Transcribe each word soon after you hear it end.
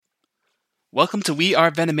Welcome to We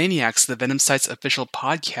Are Venomaniacs, the Venom Site's official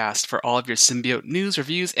podcast for all of your symbiote news,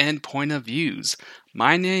 reviews, and point of views.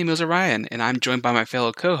 My name is Orion, and I'm joined by my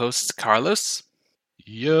fellow co-hosts, Carlos.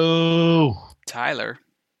 Yo! Tyler.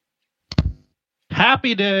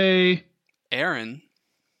 Happy day! Aaron.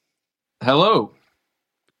 Hello.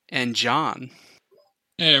 And John.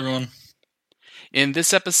 Hey, everyone. In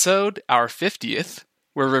this episode, our 50th,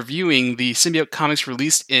 we're reviewing the symbiote comics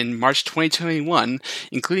released in March 2021,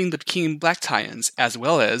 including the King in Black tie-ins, as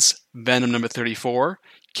well as Venom number 34,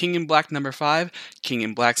 King in Black number 5, King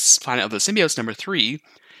in Black's Planet of the Symbiotes number 3,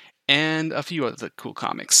 and a few other cool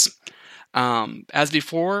comics. As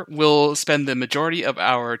before, we'll spend the majority of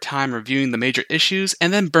our time reviewing the major issues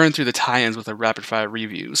and then burn through the tie-ins with our rapid-fire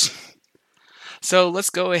reviews. So let's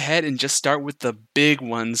go ahead and just start with the big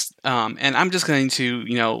ones. And I'm just going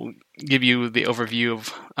to, give you the overview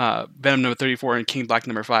of Venom number 34 and King Black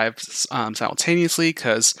number 5 simultaneously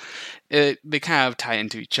because they kind of tie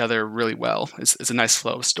into each other really well. It's a nice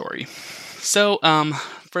flow of story. So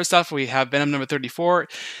first off, we have Venom number 34.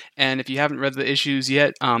 And if you haven't read the issues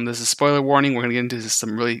yet, this is a spoiler warning. We're going to get into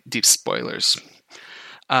some really deep spoilers.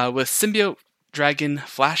 With symbiote Dragon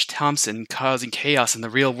Flash Thompson causing chaos in the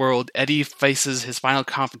real world, Eddie faces his final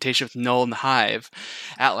confrontation with Null and the Hive.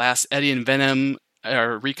 At last, Eddie and Venom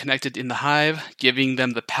are reconnected in the Hive, giving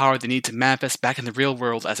them the power they need to manifest back in the real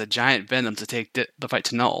world as a giant Venom to take the fight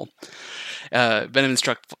to Null. Venom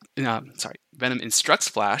instructs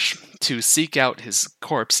Flash to seek out his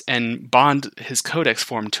corpse and bond his codex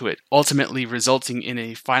form to it, ultimately resulting in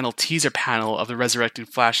a final teaser panel of the resurrected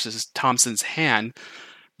Flash Thompson's hand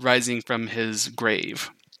rising from his grave.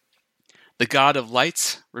 The God of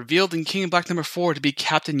Light, revealed in King in Black number 4 to be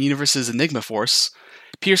Captain Universe's Enigma Force,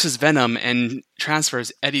 pierces Venom and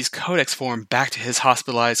transfers Eddie's codex form back to his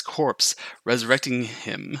hospitalized corpse, resurrecting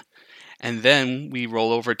him. And then we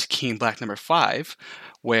roll over to King in Black number 5,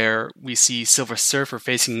 where we see Silver Surfer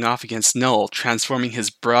facing off against Null, transforming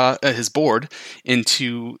his board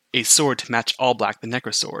into a sword to match All Black, the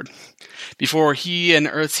Necrosword. Before he and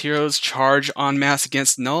Earth's heroes charge en masse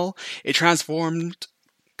against Null, a transformed,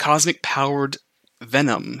 cosmic-powered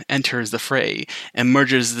Venom enters the fray and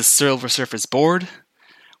merges the Silver Surfer's board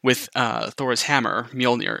with Thor's hammer,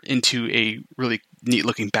 Mjolnir, into a really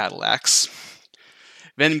neat-looking battle axe.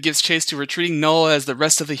 Venom gives chase to retreating Null as the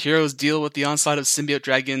rest of the heroes deal with the onslaught of symbiote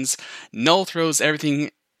dragons. Null throws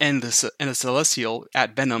everything and the Celestial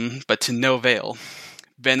at Venom, but to no avail.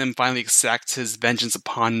 Venom finally exacts his vengeance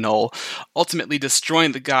upon Null, ultimately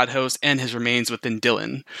destroying the God Host and his remains within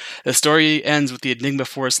Dylan. The story ends with the Enigma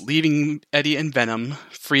Force leaving Eddie and Venom,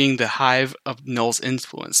 freeing the Hive of Null's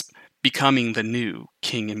influence, becoming the new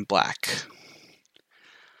King in Black.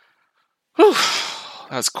 Whew.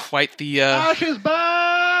 That was quite the Flash is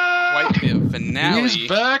back! quite the finale. He's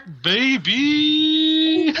back,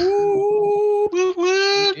 baby!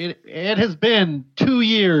 It has been 2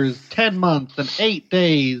 years, 10 months, and 8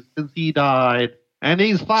 days since he died, and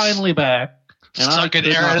he's finally back. And Suck it,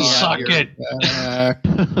 Aaron, suck it!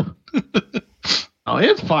 Oh,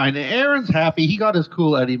 it's fine. Aaron's happy. He got his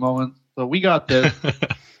cool Eddie moments, so we got this.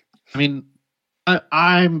 I mean,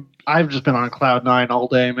 I've just been on cloud 9 all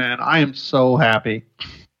day, man. I am so happy.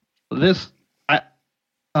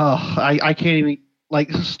 I can't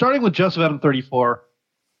even, starting with just Venom 34,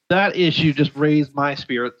 that issue just raised my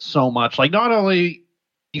spirit so much. Like, not only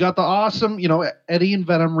you got the awesome, Eddie and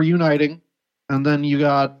Venom reuniting, and then you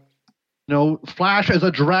got, Flash as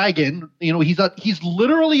a dragon. He's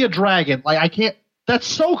literally a dragon. Like, I can't, that's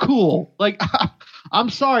so cool. Like, I'm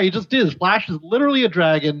sorry, it just is. Flash is literally a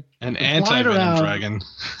dragon. An anti-Venom dragon.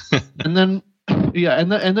 And then,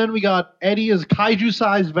 and then we got Eddie as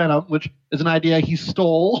kaiju-sized Venom, which is an idea he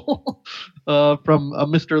stole from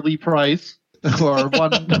Mr. Lee Price. Or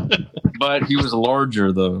one, but he was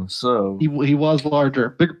larger though, so he was larger,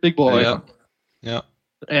 big boy. Yeah.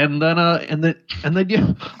 And then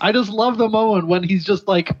I just love the moment when he's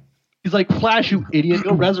like, Flash, you idiot,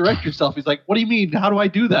 go resurrect yourself. He's like, what do you mean? How do I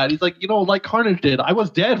do that? He's like, like Carnage did. I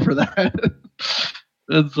was dead for that.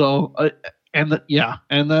 And so, and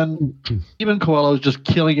then Stephen Coelho is just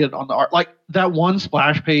killing it on the art. Like that one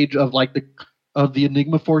splash page of the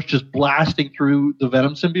Enigma Force just blasting through the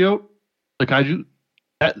Venom symbiote, the kaiju,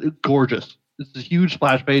 gorgeous. It's a huge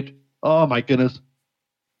splash page. Oh my goodness.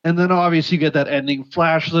 And then obviously you get that ending,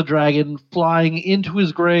 Flash the dragon flying into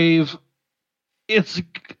his grave.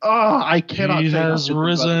 I cannot. He has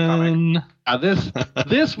risen.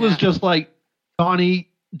 This was just like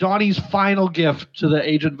Donnie's final gift to the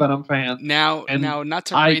Agent Venom fans. Now, not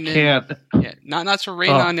to rain not to rain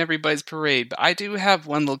on everybody's parade, but I do have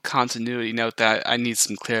one little continuity note that I need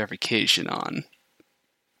some clarification on.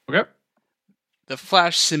 Okay. the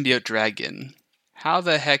Flash symbiote dragon. How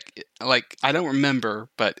the heck? Like, I don't remember,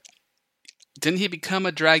 but didn't he become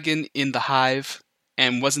a dragon in the Hive?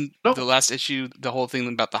 And wasn't the last issue the whole thing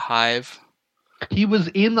about the Hive? He was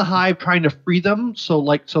in the Hive trying to free them, so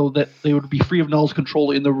that they would be free of Null's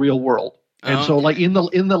control in the real world. And so, like in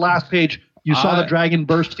the last page, you saw the dragon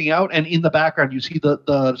bursting out, and in the background, you see the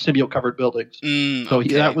symbiote covered buildings.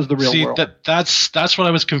 That was the real world. That's what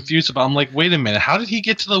I was confused about. I'm like, wait a minute, how did he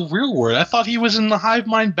get to the real world? I thought he was in the Hive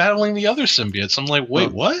mind battling the other symbiotes. I'm like,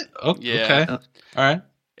 wait, what? Oh, yeah. Okay, all right.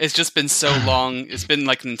 It's just been so long. It's been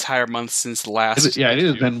like an entire month since the last. It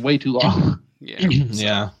has been way too long. Yeah.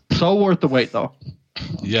 Yeah. So worth the wait, though.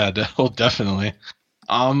 Yeah, definitely.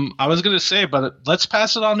 I was going to say, but let's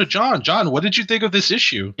pass it on to John. John, what did you think of this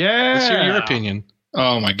issue? Yeah. Let's hear your opinion.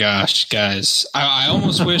 Oh my gosh, guys. I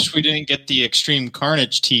almost wish we didn't get the Extreme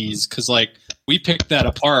Carnage tease, because like we picked that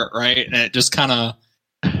apart, right? And it just kind of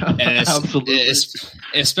absolutely,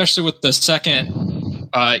 especially with the second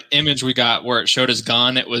image we got where it showed his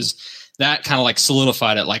gun, it was that kind of like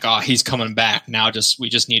solidified it, like, oh, he's coming back now. We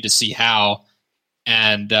just need to see how.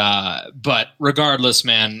 And but regardless,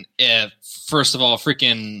 man, first of all,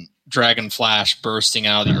 freaking Dragon Flash bursting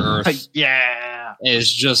out of the earth,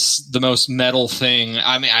 is just the most metal thing.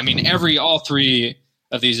 I mean, all three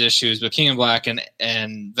of these issues, but King in Black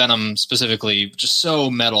and Venom specifically, just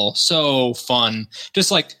so metal, so fun,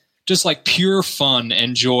 just like pure fun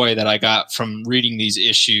and joy that I got from reading these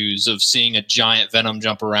issues of seeing a giant Venom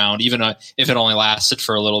jump around, even if it only lasted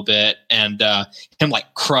for a little bit, and him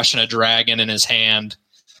like crushing a dragon in his hand.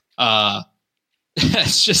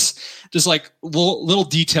 It's just like little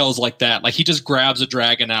details like that. Like he just grabs a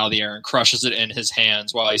dragon out of the air and crushes it in his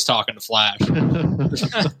hands while he's talking to Flash.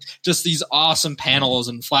 Just these awesome panels,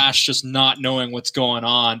 and Flash just not knowing what's going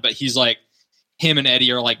on, but he's like, him and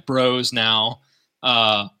Eddie are like bros now.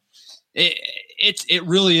 It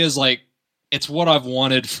really is like, it's what I've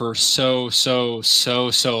wanted for so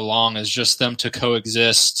long, is just them to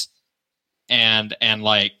coexist and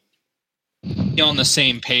like be on the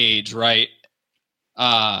same page, right?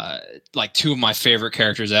 Like two of my favorite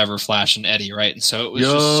characters ever, Flash and Eddie, right? And so it was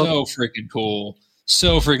just so freaking cool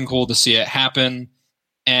to see it happen,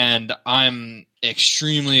 and I'm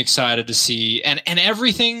extremely excited to see and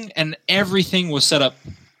everything was set up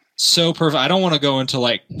so perfect. I don't want to go into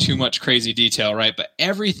like too much crazy detail, right? But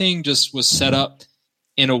everything just was set up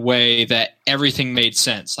in a way that everything made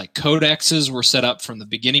sense. Like codexes were set up from the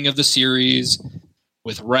beginning of the series,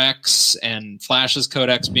 with Rex and Flash's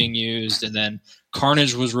codex being used, and then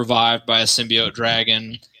Carnage was revived by a symbiote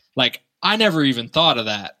dragon. Like, I never even thought of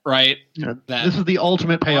that, right? Yeah, this is the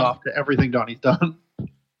ultimate payoff to everything Donnie's done.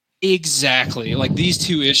 Exactly. Like these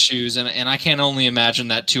two issues, and I can only imagine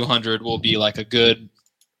that 200 will be like a good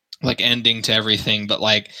like ending to everything, but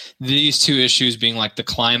like these two issues being like the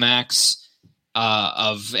climax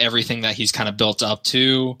of everything that he's kind of built up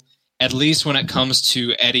to, at least when it comes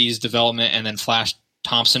to Eddie's development and then Flash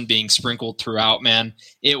Thompson being sprinkled throughout, man,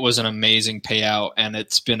 it was an amazing payout, and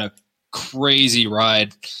it's been a crazy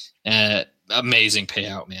ride. Amazing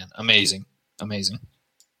payout, man. Amazing.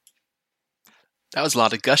 That was a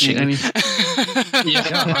lot of gushing.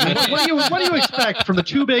 Yeah. What do you expect from the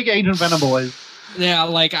two big Agent Venom boys? Yeah,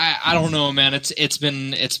 like I don't know, man. It's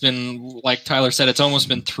been like Tyler said, it's almost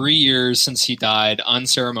been 3 years since he died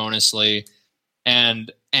unceremoniously,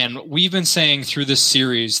 and we've been saying through this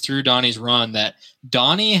series, through Donnie's run, that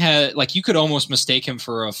Donnie had, like, you could almost mistake him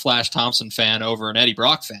for a Flash Thompson fan over an Eddie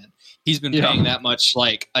Brock fan. He's been paying that much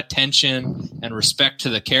like attention and respect to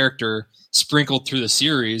the character sprinkled through the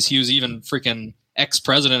series. He was even freaking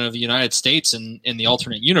ex-president of the United States in the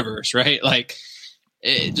alternate universe, right? Like,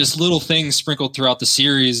 just little things sprinkled throughout the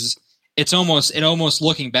series. It almost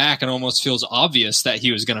looking back, it almost feels obvious that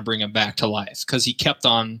he was going to bring him back to life, because he kept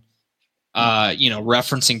on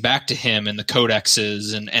referencing back to him and the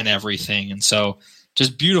codexes and everything. And so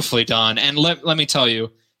just beautifully done. And let me tell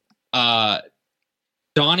you,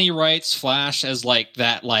 Donnie writes Flash as like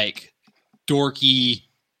that, like dorky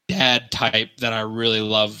dad type that I really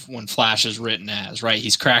love when Flash is written as, right?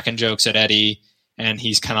 He's cracking jokes at Eddie, and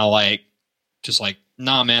he's kind of like, just like,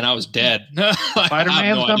 nah, man, I was dead.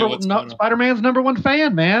 Spider-Man's number one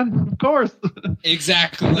fan, man. Of course.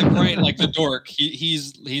 Exactly. Like, right, like the dork.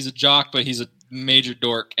 He's a jock, but he's a major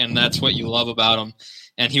dork, and that's what you love about him.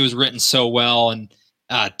 And he was written so well. And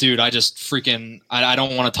dude, I just freaking I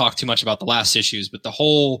don't want to talk too much about the last issues, but the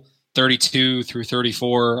whole 32 through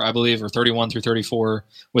 34, I believe, or 31 through 34,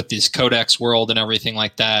 with this codex world and everything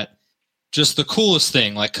like that, just the coolest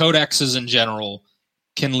thing. Like, codexes in general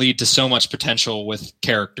can lead to so much potential with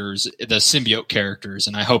characters, the symbiote characters,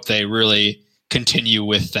 and I hope they really continue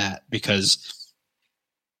with that, because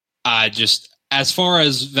I just, as far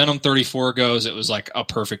as Venom 34 goes, it was like a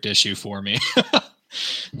perfect issue for me.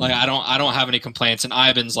 Like I don't have any complaints, and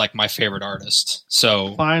Ivan's like my favorite artist.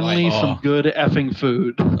 So Finally, like, some good effing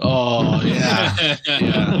food. Oh yeah,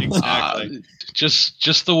 yeah, exactly.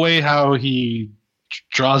 Just the way how he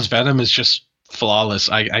draws Venom is just flawless.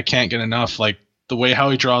 I can't get enough. Like the way how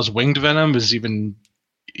he draws Winged Venom is even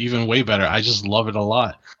way better. I just love it a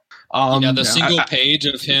lot. The single page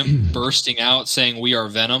of him bursting out saying "We are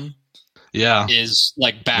Venom" is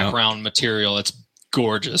like background material. It's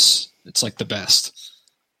gorgeous. It's like the best.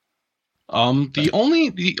 The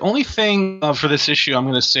only thing for this issue I'm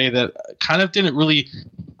going to say that kind of didn't really,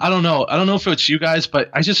 I don't know if it's you guys, but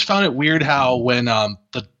I just found it weird how when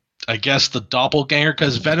the doppelganger,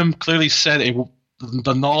 because Venom clearly said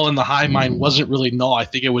the Null in the Hive Mind wasn't really Null. I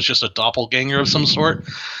think it was just a doppelganger of some sort.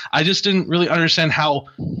 I just didn't really understand how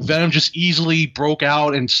Venom just easily broke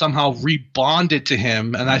out and somehow rebonded to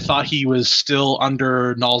him, and I thought he was still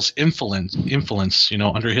under Null's influence,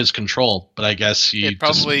 under his control. But I guess he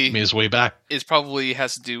just made his way back. It probably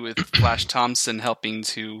has to do with Flash Thompson helping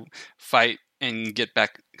to fight and get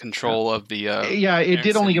back control of the. It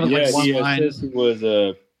did only give us like one line. He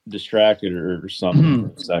was distracted or something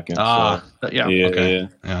for a second.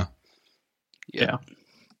 Yeah.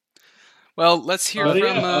 Well, let's hear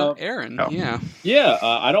from Aaron.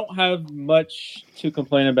 I don't have much to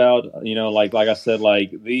complain about. Like I said,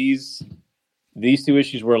 like these two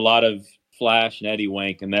issues were a lot of Flash and Eddie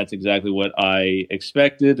Wank, and that's exactly what I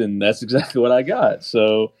expected, and that's exactly what I got.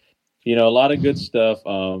 So, a lot of good stuff.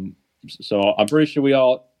 So I'm pretty sure we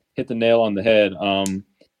all hit the nail on the head.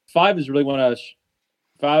 5 is really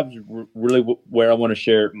where I want to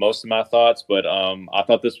share most of my thoughts, but I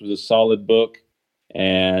thought this was a solid book,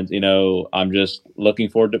 and I'm just looking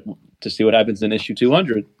forward to see what happens in issue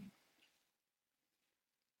 200.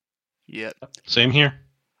 Yep. Same here.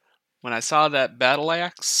 When I saw that battle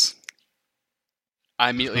axe, I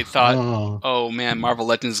immediately thought, "Oh man, Marvel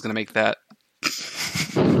Legends is going to make that."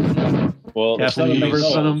 Well,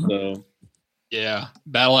 so. Yeah,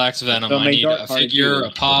 Battle Axe Venom. I need a figure, a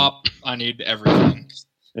pop. I need everything.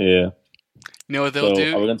 Yeah. You know what they'll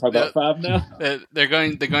do? Are we going to talk about 5 now? They're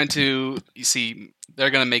going to. You see, they're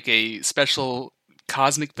going to make a special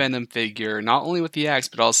Cosmic Venom figure, not only with the axe,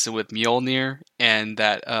 but also with Mjolnir and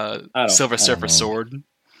that Silver Surfer sword.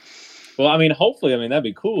 Well, I mean, hopefully, that'd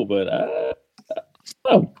be cool, but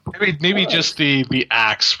maybe just the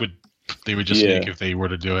axe they would just make if they were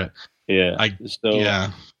to do it. Yeah.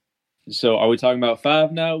 So are we talking about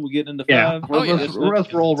 5 now? We getting into 5? Yeah.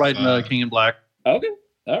 Let's roll right into King in Black. Okay.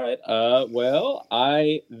 All right.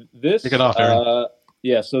 Pick it off, Aaron.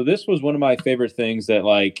 So this was one of my favorite things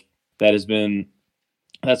that's been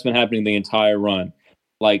happening the entire run.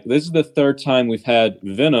 Like, this is the 3rd time we've had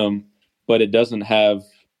Venom, but it doesn't have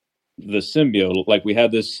the symbiote. Like, we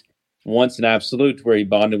had this once in Absolute where he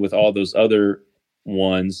bonded with all those other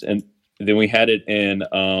ones, and then we had it in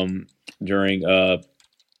during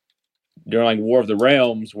like War of the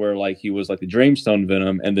Realms, where like he was like the Dreamstone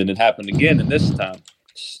Venom, and then it happened again in this time.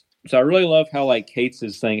 So I really love how like Cates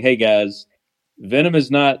is saying, "Hey guys, Venom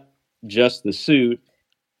is not just the suit;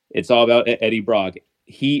 it's all about Eddie Brock.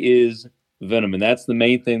 He is Venom," and that's the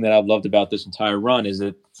main thing that I've loved about this entire run is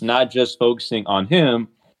that it's not just focusing on him;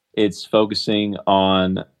 it's focusing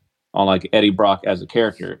on like Eddie Brock as a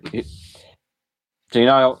character.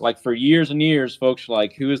 So, like for years and years, folks were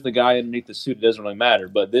like, who is the guy underneath the suit? It doesn't really matter.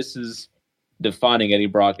 But this is defining Eddie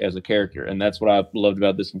Brock as a character. And that's what I loved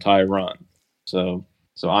about this entire run. So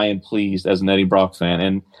I am pleased as an Eddie Brock fan.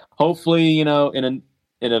 And hopefully, in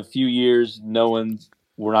a few years,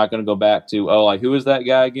 we're not going to go back to, like, who is that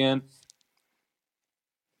guy again?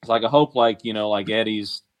 It's like, I hope, like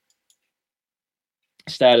Eddie's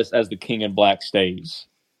status as the King in Black stays.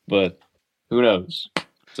 But who knows?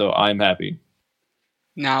 So I'm happy.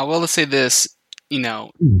 Now, well, let's say this,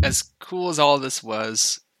 as cool as all this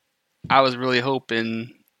was, I was really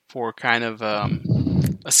hoping for kind of a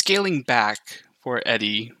scaling back for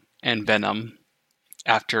Eddie and Venom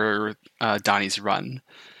after Donnie's run.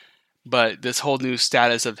 But this whole new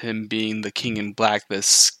status of him being the King in Black,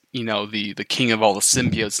 this, the king of all the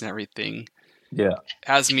symbiotes and everything,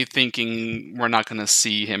 has me thinking we're not going to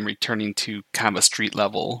see him returning to kind of a street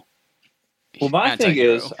level. Well, my thing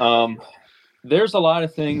is, there's a lot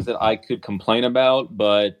of things that I could complain about,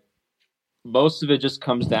 but most of it just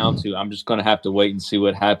comes down to I'm just going to have to wait and see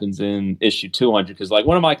what happens in issue 200. Because, like,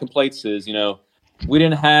 one of my complaints is, we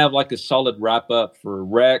didn't have, like, a solid wrap-up for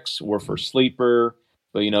Rex or for Sleeper.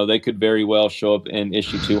 But, they could very well show up in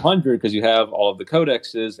issue 200 because you have all of the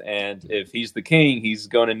codexes. And if he's the king, he's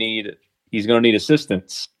going to need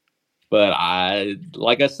assistance. But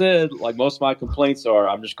like I said, like most of my complaints are,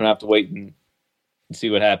 I'm just gonna have to wait and see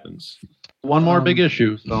what happens. One more big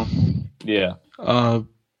issue. So Yeah.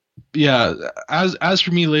 Yeah. As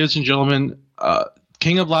for me, ladies and gentlemen,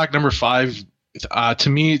 King of Black #5. To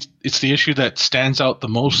me, it's the issue that stands out the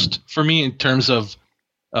most for me in terms of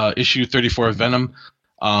issue 34 of Venom.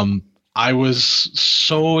 I was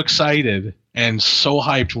so excited and so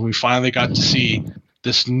hyped when we finally got to see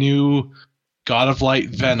this new God of Light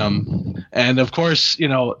Venom, and of course,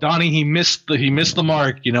 Donnie, he missed the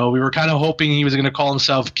mark. We were kind of hoping he was going to call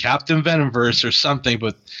himself Captain Venomverse or something,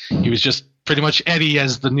 but he was just pretty much Eddie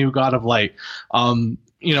as the new God of Light.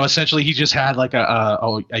 Essentially, he just had like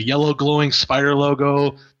a yellow glowing spider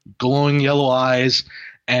logo, glowing yellow eyes,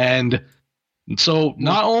 and so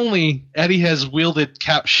not only Eddie has wielded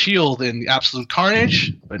Cap's shield in Absolute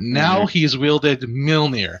Carnage, but now he's wielded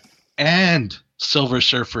Mjolnir and Silver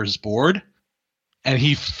Surfer's board. And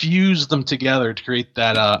he fused them together to create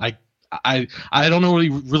that. I don't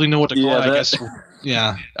really know what to call it. I guess,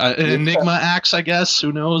 an Enigma axe. I guess,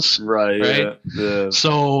 who knows? Right. Yeah.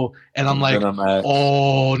 So, and I'm like,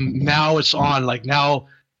 oh, now it's on. Like now,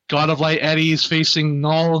 God of Light Eddie is facing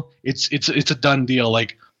Null. It's a done deal.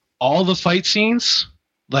 Like all the fight scenes,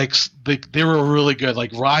 like they were really good.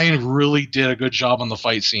 Like Ryan really did a good job on the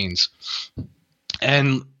fight scenes,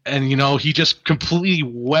 and he just completely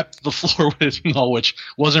wept the floor with Null, which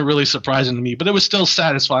wasn't really surprising to me, but it was still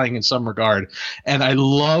satisfying in some regard. And I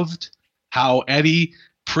loved how Eddie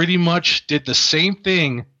pretty much did the same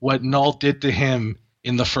thing what Null did to him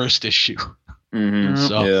in the first issue. Mm-hmm.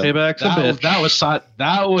 So payback's a bitch.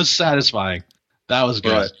 That was satisfying. That was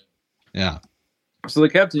good. Right. Yeah. So the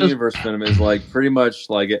Captain Universe Venom is like pretty much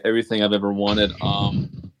like everything I've ever wanted.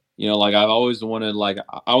 Like I've always wanted, like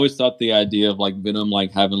I always thought the idea of like Venom,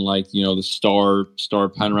 like having like the star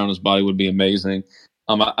pattern around his body would be amazing.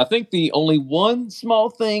 I think the only one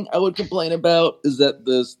small thing I would complain about is that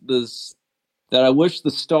that I wish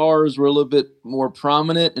the stars were a little bit more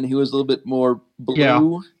prominent and he was a little bit more blue.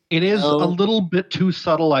 Yeah. It is a little bit too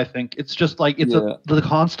subtle, I think. It's just like the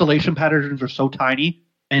constellation patterns are so tiny,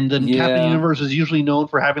 and then Captain Universe is usually known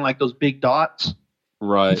for having like those big dots.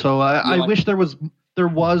 Right. So I wish there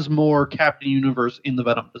was more Captain Universe in the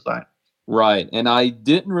Venom design. Right, and I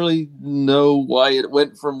didn't really know why it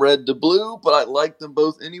went from red to blue, but I liked them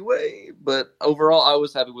both anyway. But overall, I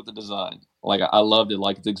was happy with the design. Like I loved it.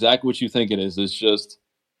 Like it's exactly what you think it is. It's just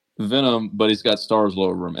Venom, but he's got stars all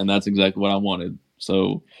over him, and that's exactly what I wanted.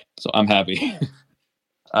 So I'm happy.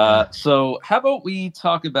 So how about we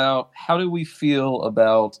talk about how do we feel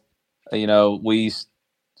about we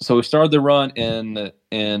started the run in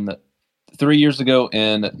 3 years ago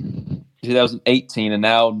in 2018, and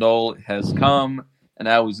now Null has come, and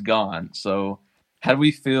now he's gone. So how do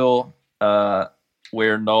we feel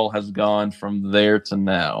where Null has gone from there to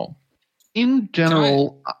now? In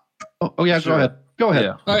general, go ahead. Go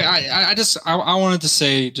ahead. Yeah. I wanted to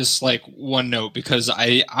say just like one note, because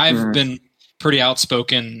I've been pretty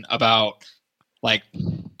outspoken about like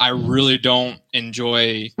I really don't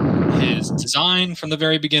enjoy his design from the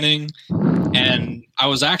very beginning, and I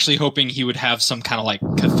was actually hoping he would have some kind of like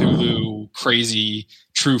Cthulhu crazy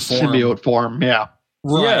true form, symbiote form. Yeah.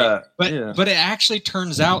 Right. Yeah, but it actually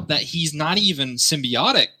turns out that he's not even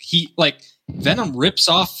symbiotic. He like Venom rips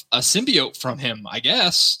off a symbiote from him, I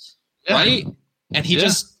guess. Yeah. Right? And he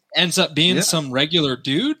just ends up being some regular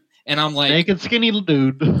dude. And I'm like, naked skinny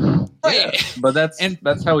dude. Right. Yeah, but that's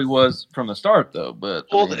how he was from the start, though. But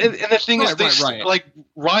and the thing is, like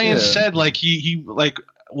Ryan said, like he like.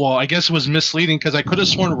 Well, I guess it was misleading because I could have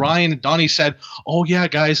sworn Ryan and Donnie said, "Oh yeah,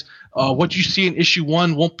 guys, what you see in issue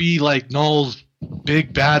 1 won't be like Null's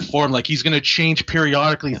big bad form. Like he's going to change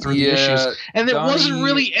periodically through the issues." And there wasn't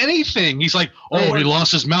really anything. He's like, "Oh, he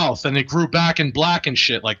lost his mouth and it grew back in black and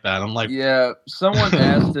shit like that." I'm like, yeah. Someone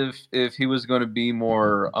asked if he was going to be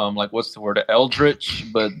more like what's the word, Eldritch,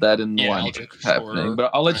 but that didn't wind up happening. Sure.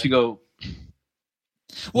 But I'll let you go.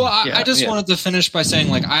 Well, I just wanted to finish by saying,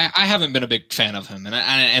 like, I haven't been a big fan of him,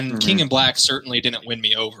 and King in Black certainly didn't win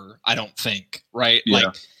me over. I don't think, right? Yeah.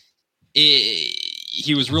 Like,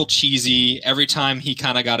 he was real cheesy. Every time he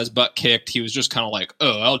kind of got his butt kicked, he was just kind of like,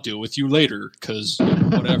 "Oh, I'll deal with you later," because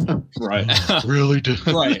whatever. Right? Really did.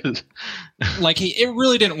 Right? Like, it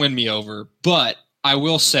really didn't win me over. But I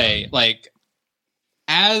will say, like,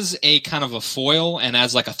 as a kind of a foil and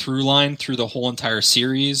as like a through line through the whole entire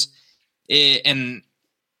series,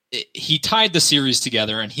 he tied the series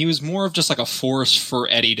together, and he was more of just like a force for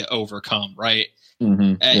Eddie to overcome, right?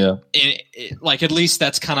 Mm-hmm. Like at least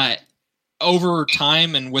that's kind of over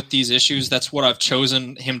time, and with these issues, that's what I've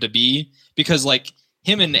chosen him to be, because like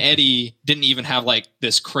him and Eddie didn't even have like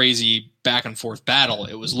this crazy back and forth battle.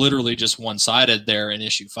 It was literally just one-sided there in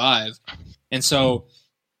issue 5. And so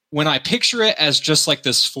when I picture it as just like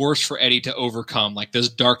this force for Eddie to overcome, like this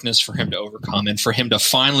darkness for him to overcome and for him to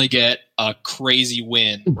finally get a crazy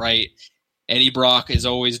win, right? Eddie Brock is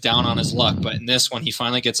always down on his luck, but in this one, he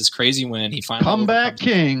finally gets his crazy win. He finally Comeback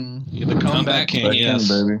king. The comeback king, yes.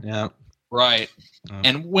 baby. Yeah. Right.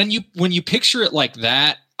 And when you picture it like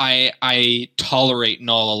that, I tolerate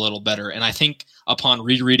Null a little better. And I think upon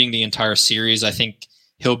rereading the entire series, I think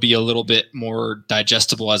he'll be a little bit more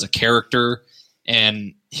digestible as a character,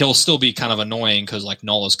 and he'll still be kind of annoying because like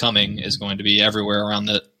Null is coming is going to be everywhere around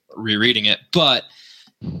the rereading it. But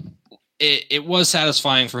it was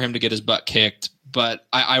satisfying for him to get his butt kicked. But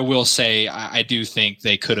I will say I do think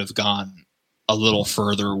they could have gone a little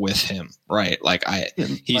further with him, right? Like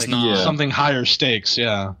he's not something higher stakes,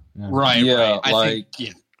 yeah. Right. Yeah, Right.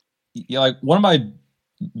 like one of my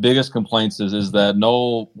biggest complaints is that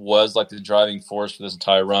Noel was like the driving force for this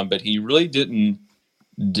entire run, but he really didn't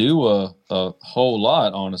do a whole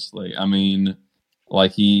lot, honestly. I mean,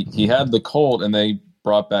 like he had the Colt and they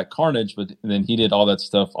brought back Carnage, but then he did all that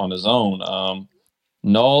stuff on his own.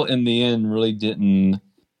 Null in the end really didn't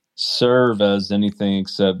serve as anything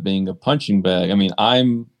except being a punching bag. I mean,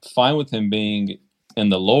 I'm fine with him being in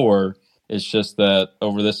the lore. It's just that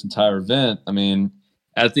over this entire event, I mean,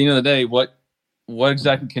 at the end of the day, what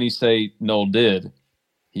exactly can he say Null did?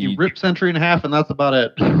 He ripped Sentry in half, and that's about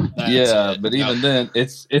it. But even then,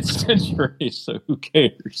 it's Century, so who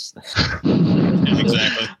cares?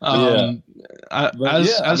 Exactly.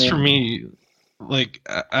 As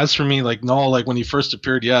for me, like Null, like when he first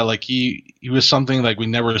appeared, like he was something like we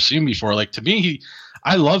never seen before. Like to me,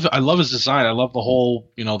 I love his design. I love the whole,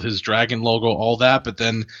 his dragon logo, all that. But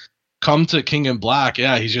then come to King in Black,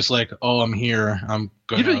 he's just like, oh, I'm here. I'm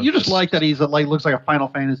going. You just like that he's looks like a Final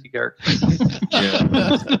Fantasy character.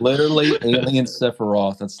 Yeah, literally alien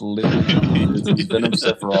Sephiroth. That's literally Venom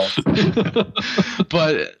Sephiroth.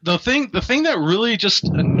 But the thing that really just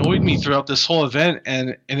annoyed me throughout this whole event,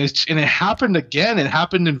 and it happened again. It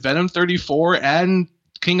happened in Venom 34 and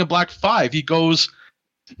King of Black 5. He goes,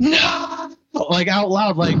 no, like out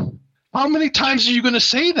loud, like. How many times are you going to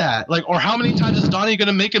say that? Like, or how many times is Donnie going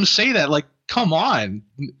to make him say that? Like, come on.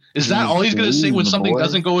 Is that all he's going to say when something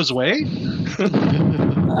doesn't go his way?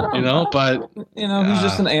 But he's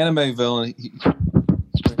just an anime villain.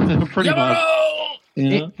 Pretty much.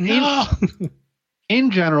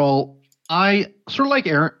 In general, I sort of like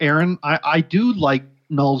Aaron. I do like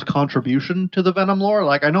Null's contribution to the Venom lore.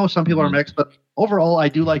 Like, I know some people are mixed, but overall, I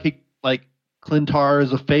do like it. Like, Clintar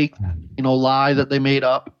is a fake, lie that they made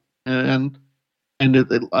up. And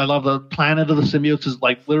I love the planet of the symbiotes is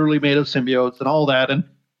like literally made of symbiotes and all that.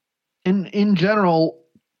 And in general,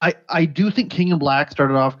 I do think King in Black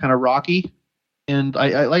started off kind of rocky, and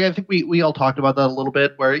I think we all talked about that a little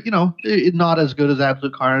bit. Where it's not as good as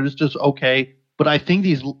Absolute Carnage, it's just okay. But I think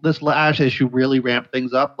this last issue really ramped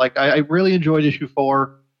things up. Like I really enjoyed issue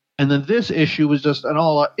 4, and then this issue was just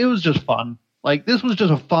it was just fun. Like this was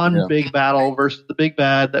just a fun big battle versus the big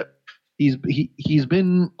bad that. He's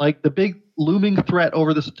been like the big looming threat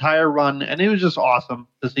over this entire run, and it was just awesome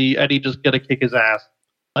to see Eddie just get to kick his ass.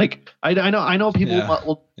 Like I know people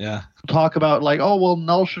will talk about like, oh well,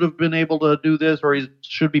 Null should have been able to do this, or he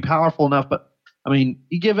should be powerful enough. But I mean,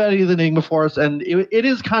 you give Eddie the Enigma Force, and it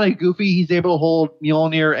is kind of goofy. He's able to hold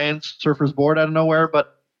Mjolnir and Surfer's Board out of nowhere,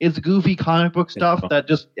 but it's goofy comic book stuff that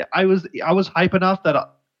just I was hype enough that I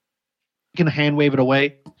can hand wave it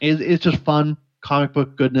away. It's just fun. Comic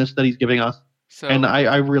book goodness that he's giving us, and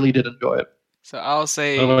I really did enjoy it. So I'll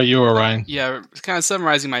say, what about you, Orion? Yeah, kind of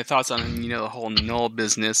summarizing my thoughts on the whole Null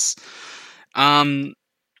business. I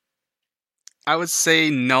would say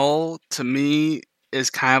Null to me is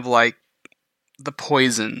kind of like the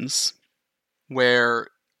Poisons, where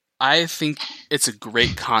I think it's a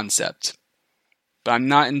great concept, but I'm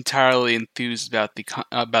not entirely enthused about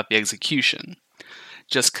the execution.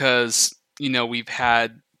 Just because we've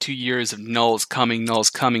had 2 years of Null's coming, and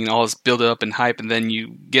all this build up and hype, and then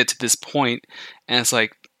you get to this point, and it's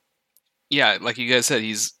like, like you guys said,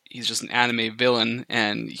 he's just an anime villain,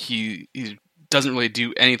 and he doesn't really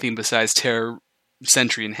do anything besides tear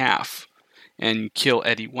Sentry in half and kill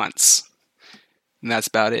Eddie once, and that's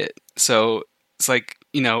about it. So it's like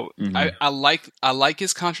I like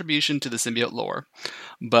his contribution to the symbiote lore,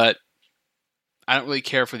 but I don't really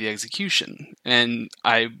care for the execution, and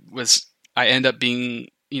I end up being.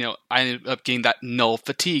 I ended up getting that Null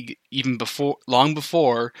fatigue long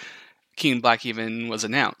before King in Black even was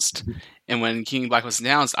announced. And when King in Black was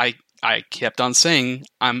announced, I kept on saying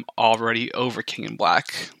I'm already over King in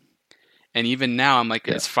Black. And even now, I'm like,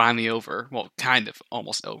 it's finally over. Well, kind of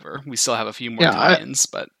almost over. We still have a few more tie-ins,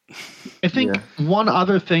 but I think one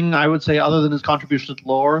other thing I would say, other than his contribution to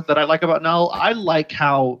lore, that I like about Null, I like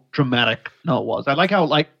how dramatic Null was. I like how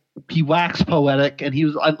he waxed poetic, and he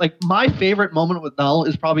was like, my favorite moment with Null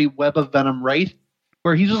is probably Web of Venom Wraith,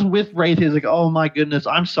 where he's just with Wraith. He's like, oh my goodness,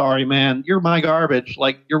 I'm sorry, man. You're my garbage.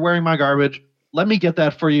 Like, you're wearing my garbage. Let me get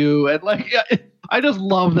that for you. And like, I just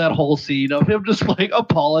love that whole scene of him just like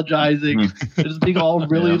apologizing and just being all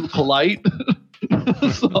really polite.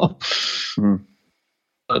 So,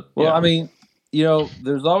 well, I mean,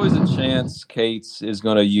 there's always a chance Cates is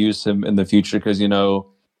going to use him in the future because this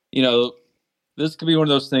could be one of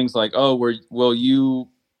those things like, you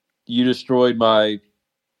destroyed my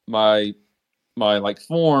like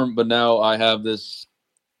form, but now I have this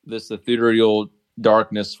ethereal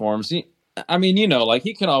darkness form. See, I mean, like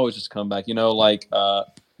he can always just come back. Like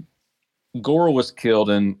Gore was killed,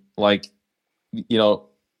 and like he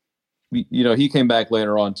came back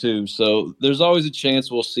later on too. So there's always a chance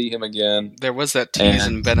we'll see him again. There was that tease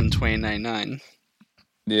in Venom 2099.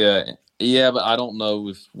 Yeah, but I don't know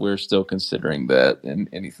if we're still considering that in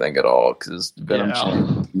anything at all because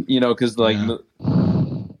Venom, because like.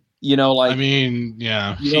 I mean,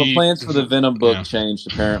 plans for the Venom book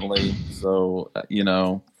changed apparently. So,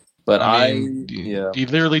 but he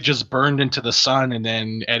literally just burned into the sun, and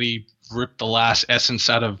then Eddie ripped the last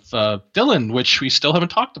essence out of Dylan, which we still haven't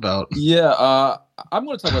talked about. Yeah, I'm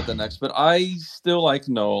going to talk about that next, but I still like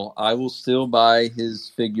Null. I will still buy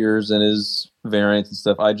his figures and his variants and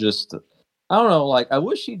stuff. I don't know, like, I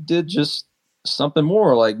wish he did just something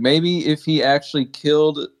more. Like, maybe if he actually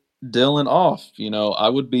killed Dylan off, I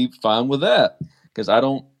would be fine with that because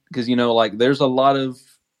like there's a lot of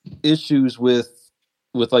issues with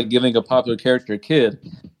like giving a popular character a kid,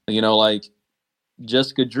 like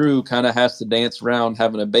Jessica Drew kind of has to dance around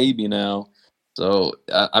having a baby now. So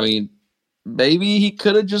I mean, maybe he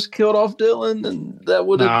could have just killed off Dylan, and that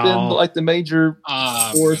would have been like the major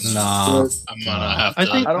force. I'm gonna have to. I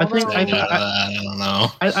don't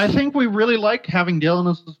know. I think we really like having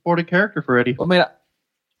Dylan as a supporting character for Eddie. I mean,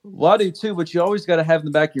 I do too, but you always got to have in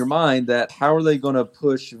the back of your mind that how are they going to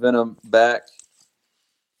push Venom back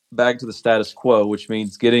to the status quo, which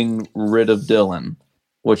means getting rid of Dylan,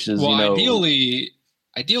 which is ideally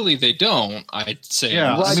they don't. I'd say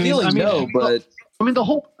but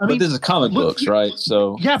this is comic books, right?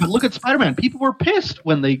 So but look at Spider-Man. People were pissed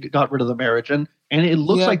when they got rid of the marriage, and it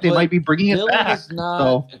looks like they might be bringing it back. Dylan is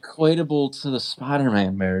not equatable to the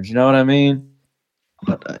Spider-Man marriage. You know what I mean?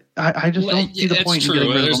 But I just don't see the point.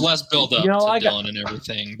 True. There's less build up to Dylan and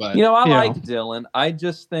everything. But I like Dylan. I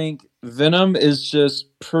just think Venom is just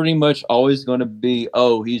pretty much always going to be,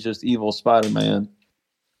 he's just evil Spider-Man.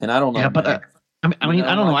 And I don't know. Yeah, but I mean,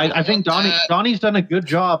 I don't know. I think Donnie's done a good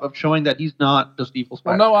job of showing that he's not just evil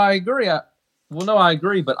Spider-Man. Well, no, I agree. I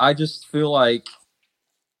agree, but I just feel like,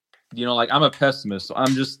 like I'm a pessimist. So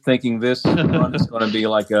I'm just thinking this run is going to be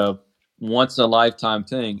like a once a lifetime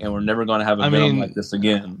thing, and we're never going to have a Venom like this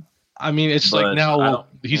again. I mean, it's like now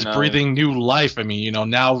he's breathing new life. I mean,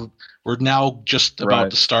 now we're just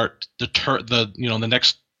about to start the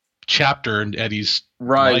next chapter in Eddie's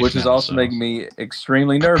life, which is also making me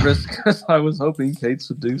extremely nervous because I was hoping Cates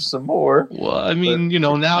would do some more. Well, I mean,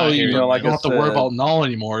 now you don't have to worry about Null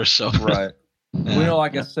anymore. So right,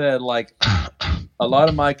 like I said, like a lot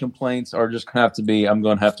of my complaints are just gonna have to be I'm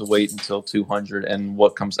going to have to wait until 200 and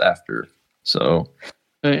what comes after. So.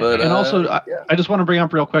 But, also, I just want to bring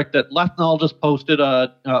up real quick that Lethnall just posted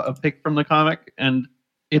a pic from the comic, and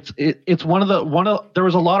it's one of there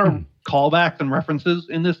was a lot of callbacks and references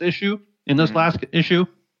in this issue, in this last issue,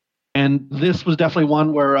 and this was definitely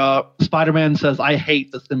one where Spider-Man says, "I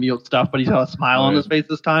hate the symbiote stuff," but he's got a smile on his face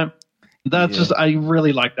this time. That's just I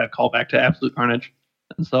really like that callback to Absolute Carnage,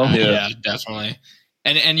 and so definitely.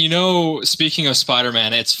 And speaking of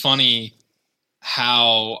Spider-Man, it's funny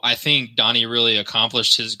how I think Donnie really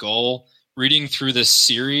accomplished his goal. Reading through this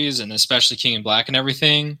series, and especially King in Black and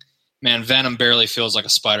everything, man, Venom barely feels like a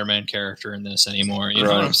Spider-Man character in this anymore. You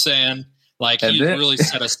know what I'm saying? Like, he's really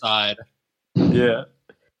set aside. Yeah.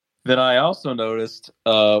 Then I also noticed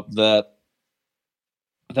that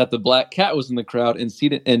the Black Cat was in the crowd, and she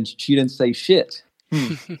didn't say shit.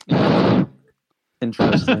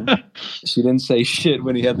 Interesting. She didn't say shit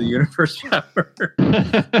when he had the universe power.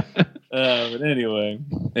 But anyway.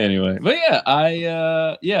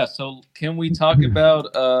 But so can we talk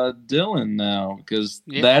about Dylan now? Because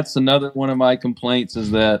that's another one of my complaints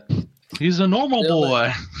is that he's a normal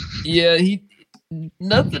boy. Yeah,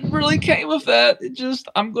 nothing really came of that. It just,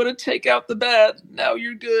 I'm going to take out the bad. Now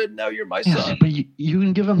you're good. Now you're my son. But you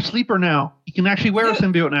can give him Sleeper now. He can actually wear a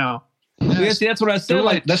symbiote now. Yeah, see, that's what I said. Do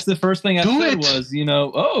Like, it. that's the first thing I Do said it.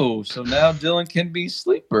 was, so now Dylan can be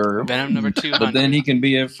Sleeper, Venom number 200. but then he can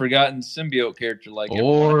be a forgotten symbiote character like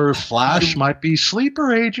everyone. Or Flash might be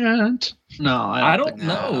sleeper agent. No, I don't think-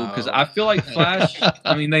 know because No. I feel like Flash.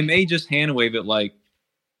 I mean, they may just hand wave it like,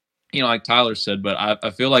 like Tyler said, but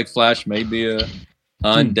I feel like Flash may be a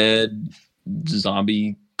undead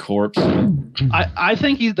zombie corpse. I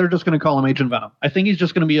think they're just going to call him Agent Venom. I think he's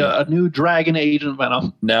just going to be a new Dragon Agent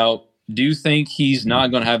Venom. Now, do you think he's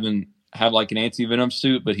not going to have like an anti-venom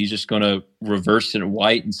suit, but he's just going to reverse it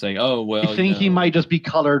white and say, "Oh well"? I think he might just be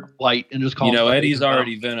colored white and just call. himself Eddie's Agent Venom.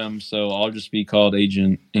 already Venom, so I'll just be called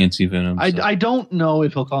Agent Anti-Venom. So. I don't know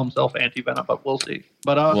if he'll call himself Anti Venom, but we'll see.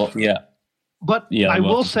 But well, yeah. But Yeah, I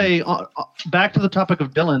well, will say, back to the topic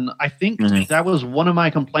of Dylan, I think Mhm. that was one of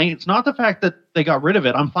my complaints. Not the fact that they got rid of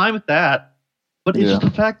it. I'm fine with that. But it's Yeah. just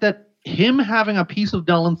the fact that him having a piece of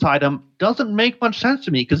Dylan inside him doesn't make much sense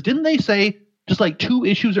to me. Because didn't they say just like 2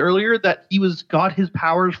 issues earlier that he got his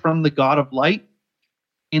powers from the God of Light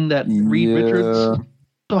in that Reed Yeah. Richards?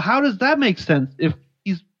 So how does that make sense if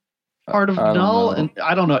he's part of I don't Null? know. And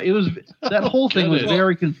I don't know. It was that whole thing was Well,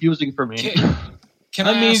 very confusing for me. Can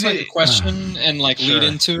I I, mean, ask like a question and like Sure. lead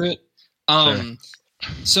into it?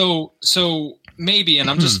 So maybe, and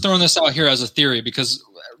I'm just throwing this out here as a theory because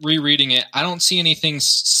rereading it, I don't see anything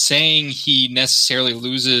saying he necessarily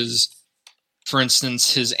loses, for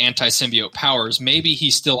instance, his anti-symbiote powers. Maybe he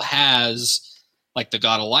still has like the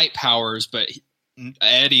God of Light powers, but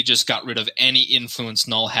Eddie just got rid of any influence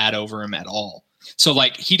Null had over him at all. So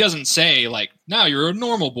like he doesn't say like, now you're a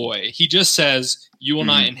normal boy. He just says you will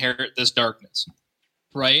not inherit this darkness.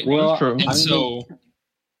 Right? Well, True. And so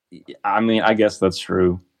I guess that's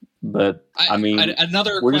true, but I mean,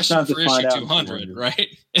 another we're just question gonna for have to issue find out 200, in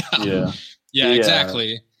right? yeah. Yeah, Yeah.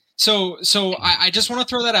 exactly. So I just want to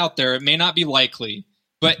throw that out there. It may not be likely,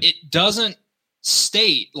 but it doesn't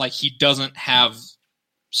state like he doesn't have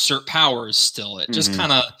cert powers still. It just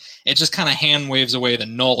Mhm. kind of hand waves away the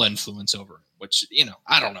Null influence over him, which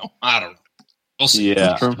I don't know. We'll see.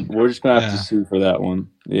 Yeah, we're just gonna have Yeah. to sue for that one.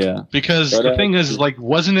 Yeah, Because But, the thing is, like,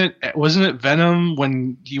 wasn't it Venom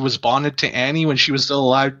when he was bonded to Annie when she was still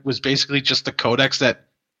alive? Was basically just the Codex that,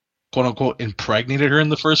 quote unquote, impregnated her in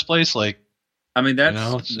the first place. Like, I mean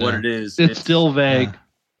that's it's, what it is. It's still vague.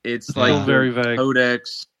 It's Yeah. like Still very vague.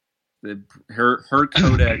 Codex. Her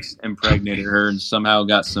Codex impregnated her and somehow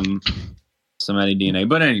got some Eddie DNA.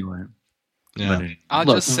 But anyway, yeah. I'll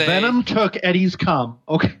Look, just say. Venom took Eddie's cum.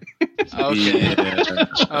 Okay. Okay. Yeah.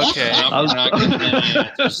 Okay. I'm not getting any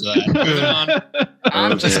answers to that. Moving on.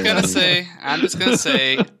 I'm just Okay. gonna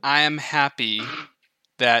say I am happy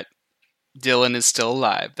that Dylan is still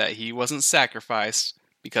alive, that he wasn't sacrificed,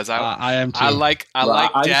 because I am too. I like Well,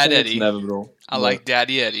 Dad just think it's Eddie. inevitable. I like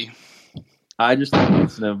Daddy Eddie. I just think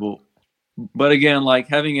it's inevitable. But again, like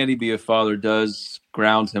having Eddie be a father does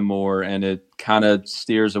ground him more, and it kind of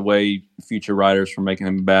steers away future writers from making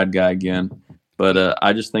him a bad guy again. But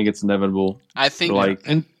I just think it's inevitable. I think Like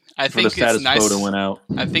I for the think it's status nice. quo to win out.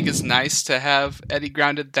 I think it's nice to have Eddie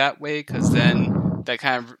grounded that way, because then that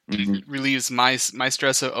kind of Mhm. relieves my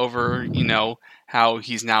stress over how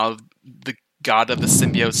he's now the god of the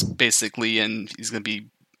symbiotes basically, and he's going to be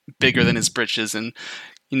bigger than his britches, and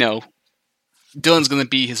Dylan's going to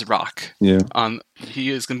be his rock. Yeah. He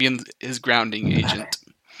is going to be his grounding agent.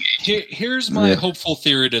 Here's my Yeah. hopeful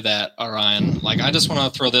theory to that, Orion. Like, I just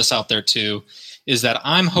want to throw this out there too, is that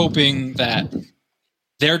I'm hoping that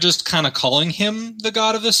they're just kind of calling him the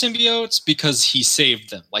god of the symbiotes because he saved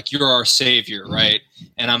them. Like, you're our savior, right?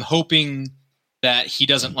 And I'm hoping that he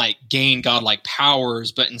doesn't like gain godlike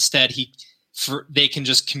powers, but instead they can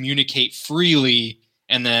just communicate freely.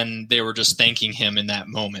 And then they were just thanking him in that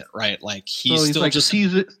moment, right? Like he's still like just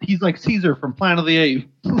Caesar. He's like Caesar from Planet of the Apes.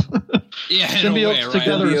 yeah, in a way, symbiotes right?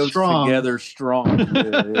 together. Symbiotes strong. Together strong.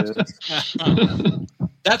 Yeah.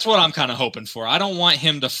 That's what I'm kind of hoping for. I don't want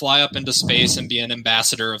him to fly up into space and be an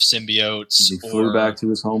ambassador of symbiotes. He flew back to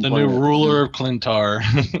his home the planet. new ruler of Clintar.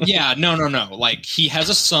 Yeah, no. Like he has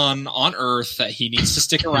a son on Earth that he needs to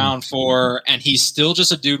stick around for, and he's still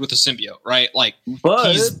just a dude with a symbiote, right? Like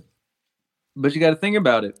But you got to think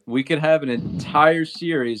about it. We could have an entire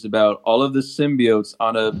series about all of the symbiotes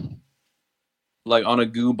on a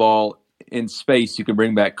goo ball in space. You could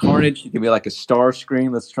bring back Carnage. You could be like a star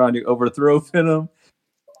screen that's trying to overthrow Venom.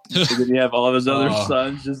 And then you have all of his other Oh.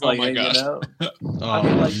 sons just Oh like my hanging gosh. out. Oh, I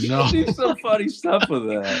mean, like you no. can do some funny stuff with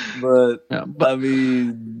that, but Yeah, but I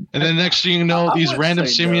mean, And then next thing you know, I these wouldn't random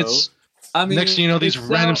say symbiotes. I mean, Next thing you know, these it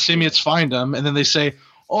random sounds- symbiotes find them, and then they say,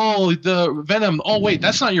 "Oh, the Venom. Oh, wait,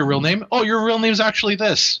 that's not your real name. Oh, your real name's actually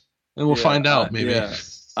this." And we'll Yeah, find out, maybe. Yeah.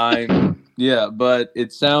 I'm Yeah, but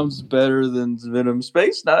it sounds better than Venom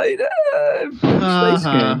Space Knight. Space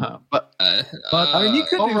King. But I mean, you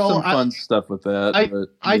could do overall, some fun stuff with that.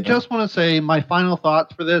 I just want to say my final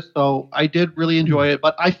thoughts for this. So I did really enjoy it,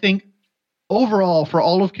 but I think overall for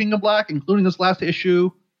all of King of Black, including this last issue,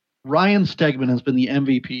 Ryan Stegman has been the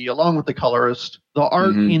MVP along with the colorist. The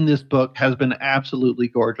art in this book has been absolutely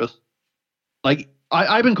gorgeous. Like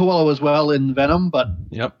Ivan Coelho as well in Venom, but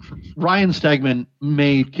Ryan Stegman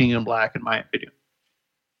made King in Black in my opinion.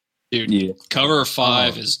 Dude, cover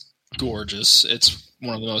 5 is gorgeous. It's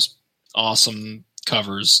one of the most awesome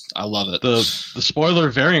covers. I love it. The spoiler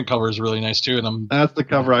variant cover is really nice too, and that's the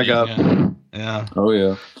cover I got. Yeah. Oh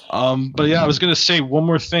yeah. But yeah, I was gonna say one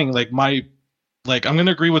more thing. I'm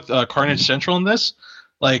gonna agree with Carnage Central in this.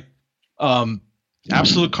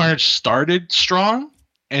 Absolute Carnage started strong,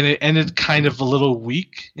 and it ended kind of a little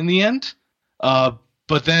weak in the end. But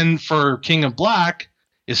then for King of Black,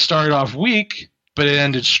 it started off weak, but it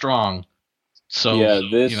ended strong. So yeah,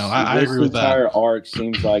 this I agree with that. This entire arc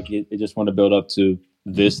seems like it just want to build up to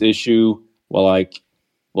this issue. Well,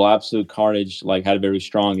 Absolute Carnage had a very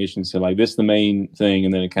strong issue, so this is the main thing,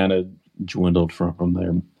 and then it kind of dwindled from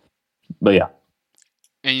there. But yeah,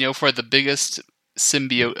 and for the biggest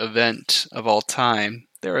symbiote event of all time,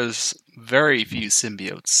 there is very few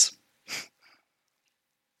symbiotes.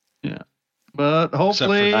 Yeah, but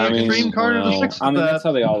hopefully Extreme Carnage will fix that. That's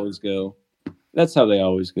how they always go.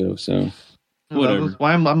 So whatever. That's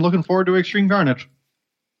why I'm looking forward to Extreme Carnage.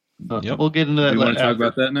 We'll get into that. You want to talk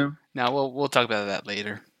about that now? No, we'll talk about that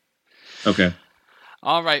later. Okay.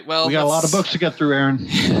 All right. Well, we got a lot of books to get through, Aaron.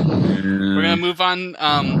 We're gonna move on.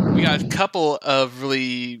 We got a couple of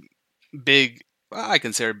really big, I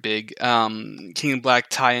consider big, King of Black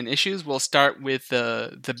tie-in issues. We'll start with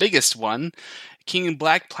the biggest one, King of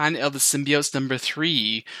Black: Planet of the Symbiotes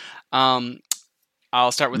 #3.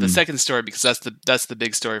 I'll start with the second story because that's the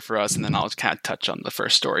big story for us, and then I'll kind of touch on the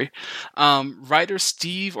first story. Writer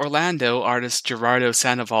Steve Orlando, artist Gerardo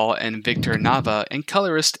Sandoval and Victor Nava, and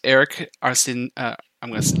colorist Eric Arciniega.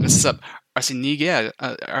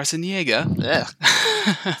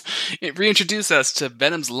 It reintroduced us to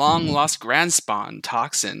Venom's long-lost grandspawn,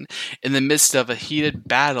 Toxin, in the midst of a heated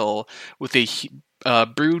battle with a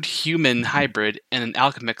brood human hybrid and an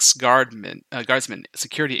Alchemix guardsman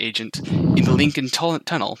security agent in the Lincoln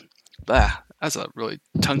Tunnel. That's a really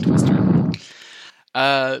tongue twister.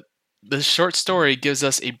 The short story gives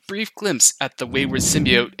us a brief glimpse at the wayward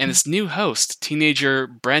symbiote and its new host, teenager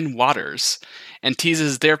Bren Waters, and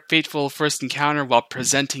teases their fateful first encounter while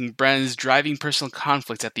presenting Bren's driving personal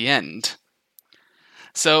conflict at the end.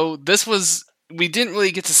 So we didn't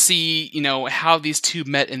really get to see, how these two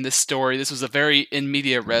met in this story. This was a very in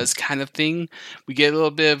media res kind of thing. We get a little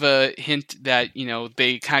bit of a hint that,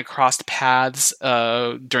 they kind of crossed paths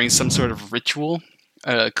during some sort of ritual,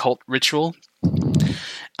 cult ritual.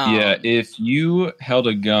 Yeah, if you held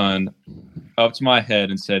a gun up to my head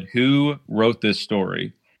and said, "Who wrote this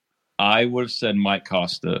story?" I would have said Mike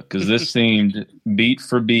Costa, because this seemed beat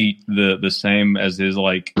for beat the same as his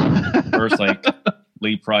first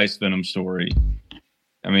Lee Price Venom story.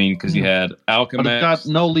 I mean, because you had Alchemist. But it's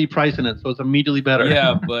got no Lee Price in it, so it's immediately better.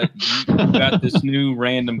 Yeah, but you got this new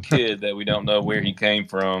random kid that we don't know where he came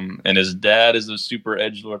from, and his dad is a super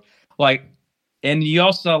edgelord. And you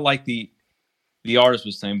also the artist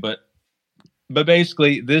was the same, but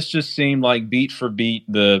basically this just seemed like beat for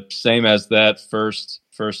beat the same as that first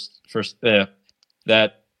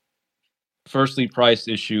Lee Price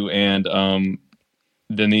issue, and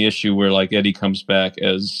then the issue where Eddie comes back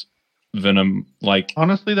as Venom.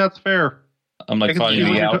 Honestly, that's fair. I'm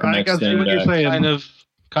fighting the Alchemist. I see what you're saying.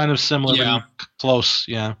 Kind of similar, but close.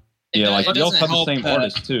 Yeah. Yeah, you also have the same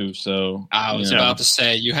artist too. So I was about to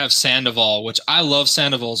say you have Sandoval, which I love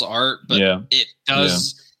Sandoval's art, but it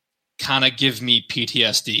does kind of give me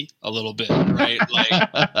PTSD a little bit, right?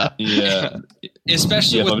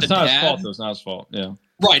 Especially with the dad. His fault, though. It's not his fault. Yeah.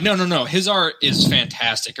 Right. No. His art is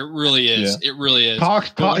fantastic. It really is. Yeah. It really is.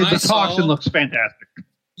 The Toxin looks fantastic.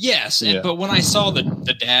 Yes, but when I saw the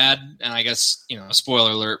dad, and I guess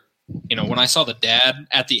spoiler alert. When I saw the dad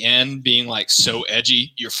at the end being so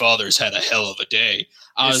edgy, your father's had a hell of a day.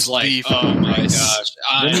 I was like, oh my gosh.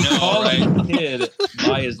 I know, right? Kid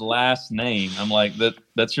by his last name. I'm like,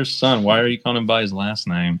 that's your son. Why are you calling him by his last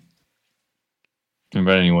name? But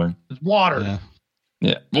anyway. It's Water.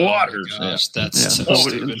 Yeah. Waters. Oh gosh, that's so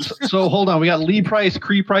stupid. So hold on. We got Lee Price,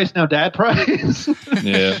 Cree Price, now Dad Price.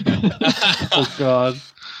 Yeah. Oh, God.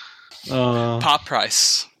 Pop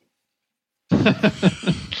Price.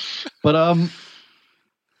 But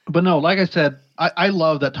no, like I said, I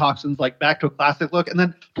love that Toxin's back to a classic look. And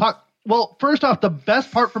then first off, the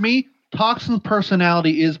best part for me Toxin's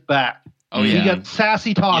personality is back. Oh He yeah. got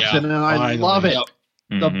sassy Toxin, and I Finally. love it. Yep.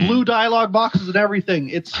 The Mhm. blue dialogue boxes and everything.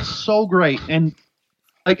 It's so great. And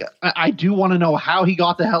like, I do want to know how he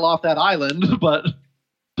got the hell off that island, but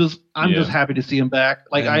I'm just happy to see him back.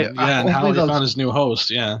 Like, and how hopefully he those- found his new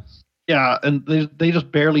host. Yeah. yeah, and they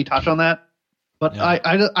just barely touch on that. But Yeah.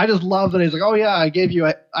 I just love that he's like, oh yeah,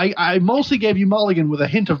 I mostly gave you Mulligan with a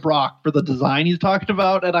hint of Brock for the design he's talking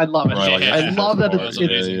about, and I love it. Right, like I love that that's it's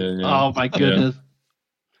amazing. oh my goodness.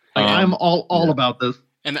 Like, I'm all about this.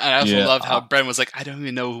 And I also Yeah. love how Bren was like, I don't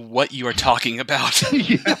even know what you are talking about.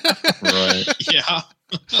 Yeah. Right. Yeah.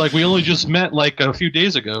 It's like we only just met like a few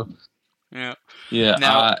days ago. Yeah. Yeah.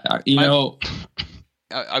 Now, you my- know.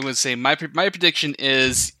 I would say my prediction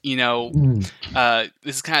is, this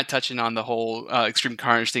is kind of touching on the whole Extreme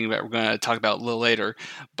Carnage thing that we're going to talk about a little later.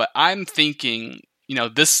 But I'm thinking,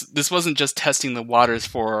 this wasn't just testing the waters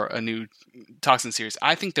for a new Toxin series.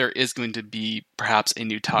 I think there is going to be perhaps a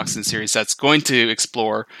new Toxin series that's going to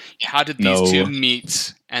explore how did these No. two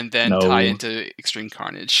meet and then No. tie into Extreme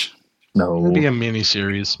Carnage. No. Maybe a mini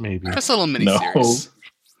series, maybe. Just a little mini No. series.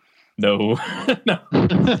 No. No.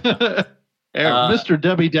 Mr.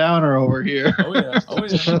 Debbie Downer over here. Oh yeah. Oh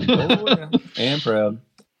yeah. And proud.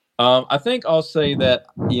 I think I'll say that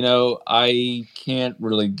I can't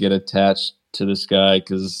really get attached to this guy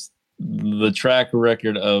because the track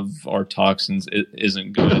record of our Toxins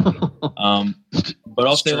isn't good. But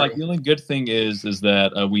I'll say like the only good thing is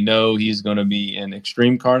that we know he's going to be in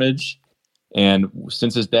Extreme Carnage, and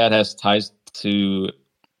since his dad has ties to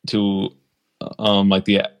like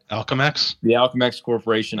the Alchemax? Alchemax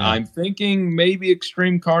Corporation, Yeah. I'm thinking maybe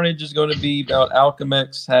Extreme Carnage is going to be about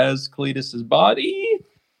Alchemax has Cletus's body,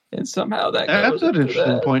 and somehow that goes That's an into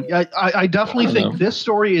interesting that. point. I definitely I don't think know. this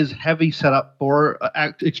story is heavy setup for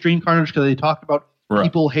Extreme Carnage because they talked about Right.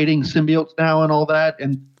 people hating symbiotes now and all that,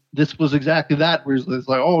 and this was exactly that. Where it's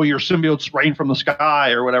like, oh, your symbiotes rain from the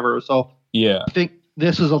sky or whatever. So Yeah, I think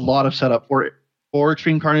this is a lot of setup for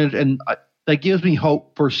Extreme Carnage, and that gives me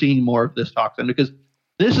hope for seeing more of this Toxin because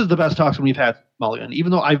this is the best Toxin we've had, Mulligan.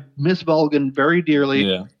 Even though I miss Mulligan very dearly,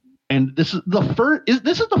 yeah, and this is the first.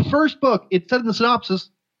 This is the first book. It said in the synopsis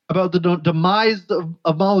about the demise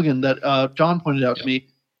of Mulligan that John pointed out to me.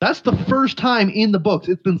 That's the first time in the books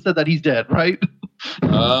it's been said that he's dead, right?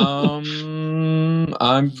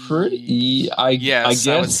 I'm pretty. Yes, I guess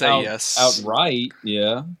I would say yes. outright.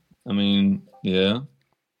 Yeah, I mean, yeah.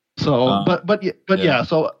 So, but yeah. yeah.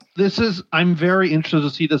 So this is. I'm very interested to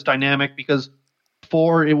see this dynamic because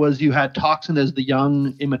before it was you had Toxin as the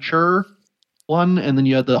young, immature one, and then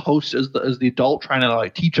you had the host as the adult trying to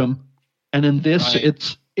like teach him. And in this, Right.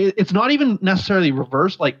 it's not even necessarily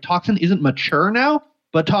reversed. Like Toxin isn't mature now,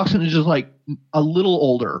 but Toxin is just like a little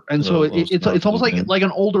older, and so Little it's almost okay. like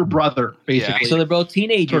an older brother basically. So they're both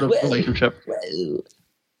teenagers. sort of relationship.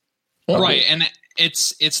 Right, and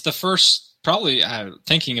it's the first. Probably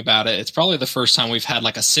thinking about it, it's probably the first time we've had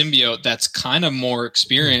like a symbiote that's kind of more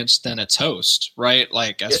experienced than its host, right?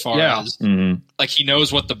 Like as far Yeah. as Mhm. like he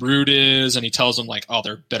knows what the brood is, and he tells them like, "Oh,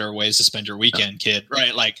 there are better ways to spend your weekend, kid."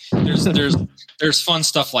 Right? Like there's fun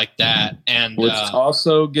stuff like that, and Which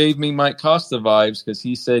also gave me Mike Costa vibes because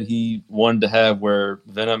he said he wanted to have where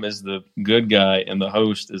Venom is the good guy and the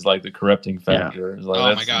host is like the corrupting factor. It's like, oh my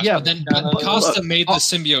that's- gosh! Yeah, but then Costa made the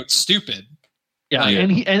symbiote stupid. Yeah, Yeah.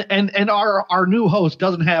 and he and our new host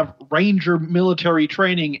doesn't have Ranger military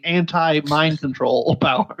training, anti mind control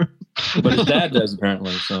power. But his dad does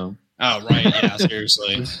apparently. So Oh right, yeah,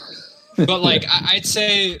 seriously. But like I'd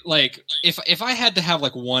say like if I had to have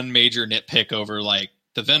like one major nitpick over like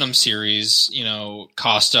the Venom series,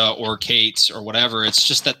 Costa or Kate or whatever, it's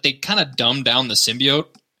just that they kind of dumbed down the symbiote,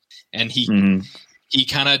 and mhm. he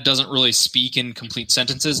kind of doesn't really speak in complete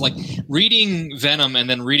sentences. Like reading Venom and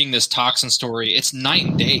then reading this Toxin story, it's night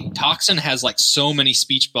and day. Toxin has like so many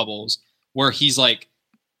speech bubbles where he's like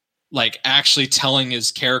actually telling his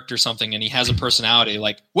character something, and he has a personality.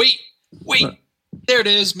 Like, wait, there it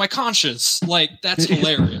is, my conscience. Like that's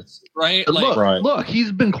hilarious, right? Like, Look,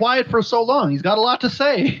 he's been quiet for so long. He's got a lot to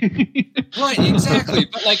say. right, exactly.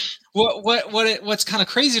 But like, what's kind of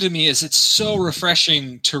crazy to me is it's so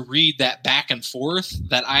refreshing to read that back and forth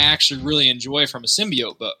that I actually really enjoy from a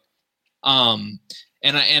symbiote book.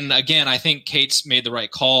 And again, I think Kate's made the right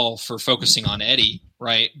call for focusing on Eddie,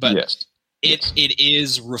 right? But Yes. it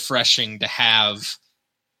is refreshing to have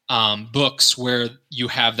books where you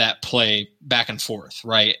have that play back and forth,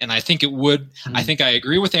 right? And I think it would. I think I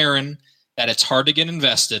agree with Aaron that it's hard to get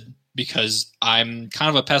invested because I'm kind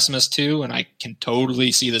of a pessimist too, and I can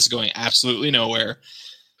totally see this going absolutely nowhere.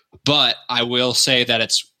 But I will say that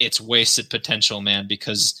it's wasted potential, man,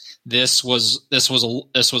 because this was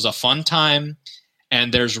a fun time,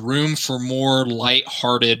 and there's room for more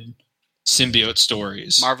lighthearted symbiote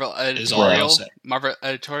stories. Marvel is all I'll editorial, say. Marvel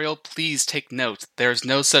editorial, please take note. There's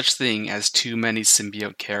no such thing as too many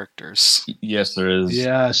symbiote characters. Yes, there is.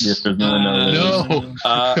 Yes. Yes, there's no.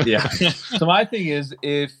 Yeah. So my thing is,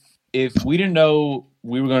 if we didn't know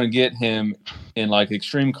we were going to get him in like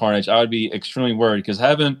Extreme Carnage, I would be extremely worried because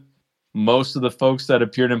haven't most of the folks that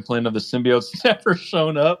appeared in Planet of the Symbiotes never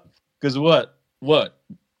shown up? Because what?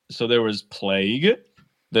 So there was Plague.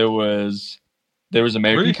 There was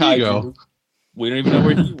American Kaiju. We don't even know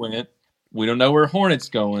where he went. We don't know where Hornet's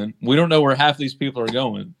going. We don't know where half these people are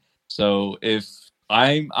going. So if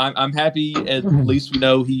I'm happy, at least we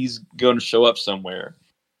know he's going to show up somewhere.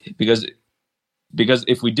 Because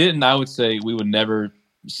if we didn't, I would say we would never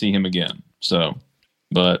see him again. So,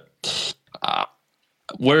 but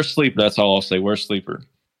where's Sleeper? That's all I'll say. Where's Sleeper?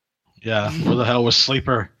 Yeah, where the hell was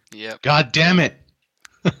Sleeper? Yep. God damn it.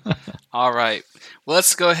 All right. Well,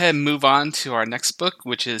 let's go ahead and move on to our next book,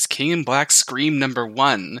 which is King in Black Scream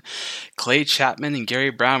 #1. Clay Chapman and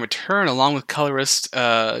Gary Brown return along with colorist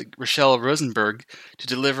Rochelle Rosenberg to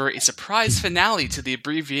deliver a surprise finale to the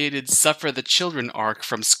abbreviated Suffer the Children arc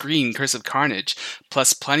from Scream Curse of Carnage,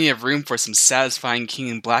 plus plenty of room for some satisfying King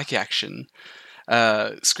in Black action.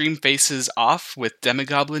 Scream faces off with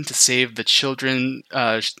Demogoblin to save the children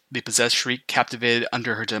the possessed Shriek captivated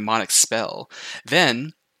under her demonic spell.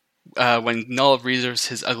 Then, when Null rears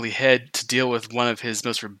his ugly head to deal with one of his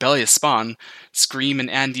most rebellious spawn, Scream and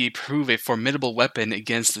Andy prove a formidable weapon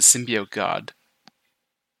against the symbiote god.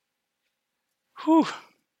 Whew.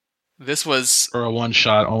 This was... For a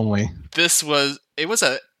one-shot only.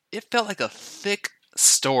 It felt like a thick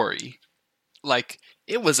story. Like...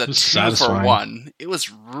 It was a 2 satisfying. for 1. It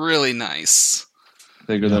was really nice.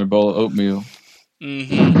 Bigger than a bowl of oatmeal.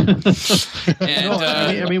 Mm-hmm. And, No,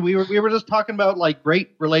 I mean, we were just talking about like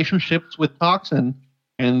great relationships with Toxin,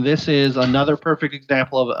 and this is another perfect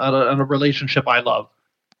example of a relationship I love.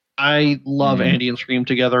 I love Andy and Scream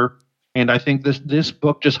together, and I think this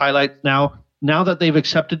book just highlights now that they've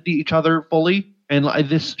accepted each other fully, and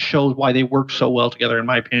this shows why they work so well together. In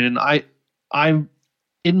my opinion,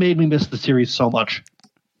 it made me miss the series so much.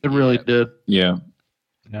 It really did. Yeah.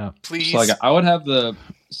 Yeah. Please. So, like, I would have the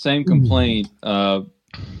same complaint that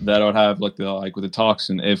I would have with the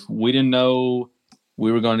Toxin. If we didn't know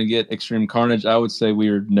we were going to get Extreme Carnage, I would say we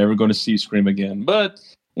were never going to see Scream again. But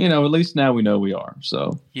at least now we know we are.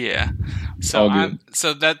 So yeah. So all good.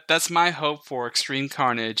 That's my hope for Extreme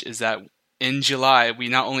Carnage is that in July we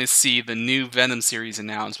not only see the new Venom series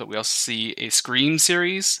announced, but we also see a Scream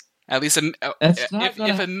series. At least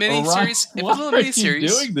if a mini series, if a little mini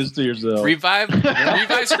series, doing this to yourself. Revive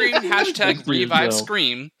Scream, hashtag Revive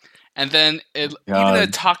Scream, and then even a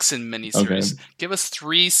Toxin miniseries. Okay. Give us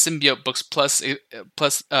 3 symbiote books plus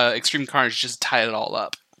Extreme Carnage, just tie it all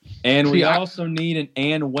up. And we also need an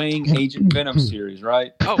Anne Wang Agent Venom series,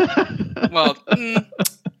 right? Oh, well,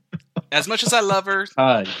 as much as I love her,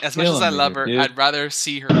 I'd rather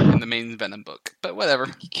see her in the main Venom book. But whatever.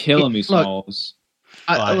 You're killing me, Smalls.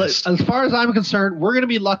 As far as I'm concerned, we're going to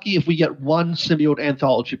be lucky if we get one symbiote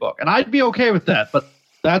anthology book, and I'd be okay with that. But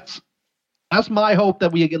that's my hope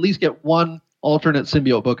that we at least get one alternate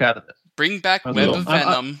symbiote book out of this. Bring back Web of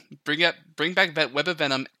Venom. Bring back Web of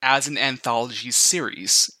Venom as an anthology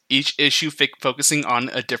series. Each issue focusing on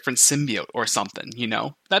a different symbiote or something.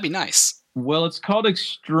 That'd be nice. Well, it's called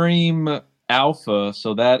Extreme Alpha,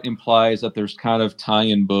 so that implies that there's kind of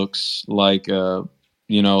tie-in books like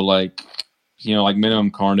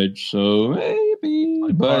Minimum Carnage, so maybe.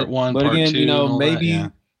 Like part 1, but part again,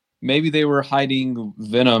 2, maybe they were hiding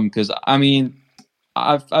Venom because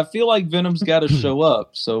I feel like Venom's got to show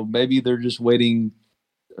up, so maybe they're just waiting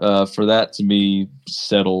for that to be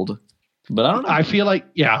settled. But I don't know. I feel like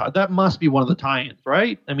that must be one of the tie-ins,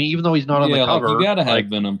 right? I mean, even though he's not on the cover, you got to have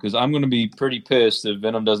Venom because I'm going to be pretty pissed if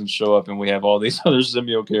Venom doesn't show up and we have all these other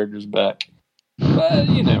symbiote characters back. But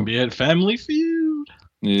be it Family Feud.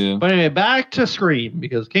 Yeah. But anyway, back to Scream,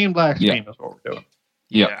 because King in Black Scream is what we're doing.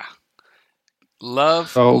 Yeah.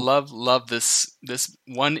 Love this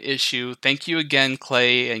one issue. Thank you again,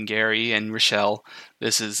 Clay and Gary and Rochelle.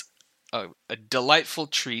 This is a delightful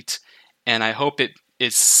treat, and I hope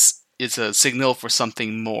it's a signal for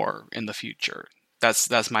something more in the future.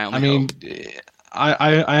 That's my only hope.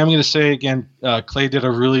 I am going to say again, Clay did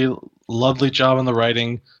a really lovely job on the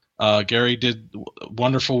writing. Gary did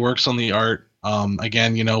wonderful works on the art.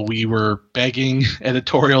 Again, we were begging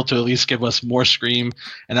editorial to at least give us more Scream,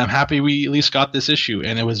 and I'm happy we at least got this issue,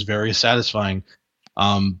 and it was very satisfying.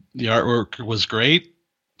 The artwork was great.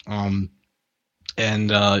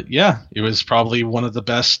 And it was probably one of the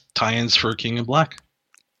best tie-ins for King in Black.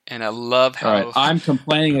 And I love how. All right, I'm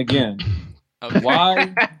complaining again. Okay.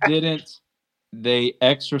 Why didn't they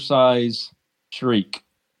exercise Shriek?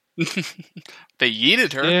 They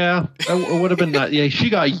yeeted her. Yeah, that would have been that. Yeah, she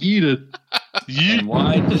got yeeted. And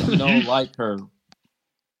why didn't no like her?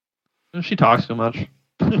 She talks too much.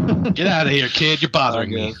 Get out of here, kid! You're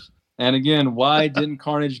bothering me. And again, why didn't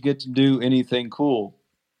Carnage get to do anything cool?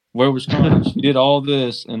 Where was Carnage? He did all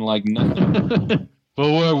this and like nothing.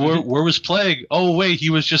 But where was Plague? Oh wait, he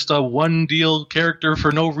was just a one deal character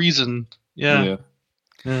for no reason. Yeah.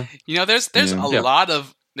 You know, there's a lot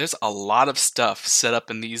of stuff set up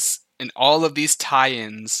in all of these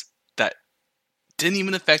tie-ins that didn't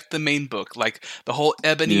even affect the main book, like the whole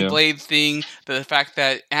Ebony Blade thing, the fact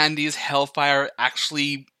that Andy's Hellfire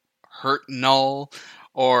actually hurt Null,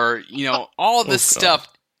 or all this stuff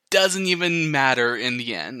doesn't even matter in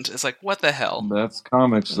the end. It's like, what the hell? That's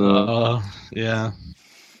comics, though. Yeah.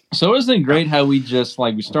 So isn't it great how we just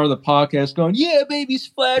we started the podcast going, yeah, baby's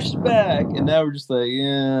Flash back, and now we're just like,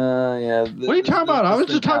 yeah. What are you talking about? I was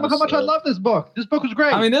just talking about how much I love this book. This book was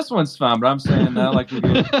great. I mean, this one's fine, but I'm saying now, we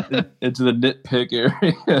get into the nitpick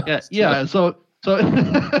area. Yeah. So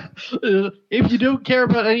if you don't care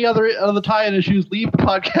about any other of the tie-in issues, leave the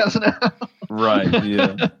podcast now. Right.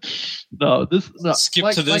 Yeah.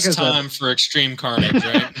 Skip to this time for Extreme Carnage,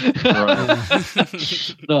 right?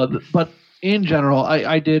 Right. No, but in general,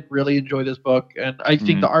 I did really enjoy this book, and I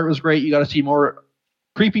think the art was great. You got to see more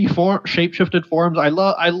creepy shape-shifted forms. I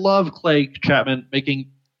love Clay McCloud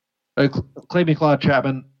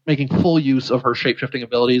Chapman making full use of her shape-shifting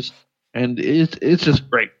abilities, and it's just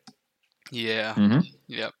great. Yeah. Mm-hmm.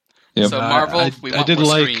 Yep. Yep. So Marvel, we want more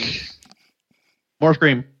Scream. More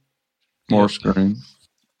Scream. More Scream.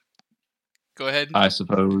 Go ahead. I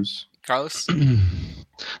suppose. Carlos?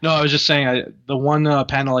 No, I was just saying the one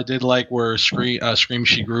panel I did like where Scream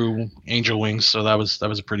she grew angel wings, so that was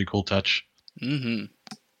a pretty cool touch. Mm-hmm.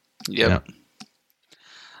 Yep. Yeah.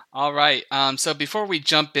 All right. So before we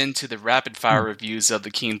jump into the rapid fire reviews of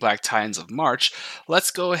the King in Black tie-ins of March,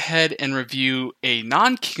 let's go ahead and review a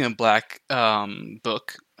non-King in Black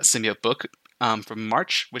book, a symbiote book from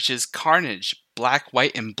March, which is Carnage, Black,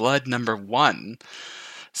 White, and Blood #1.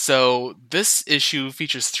 So this issue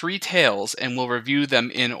features 3 tales, and we'll review them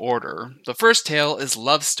in order. The first tale is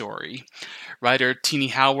Love Story. Writer Tini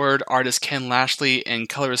Howard, artist Ken Lashley, and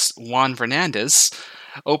colorist Juan Fernandez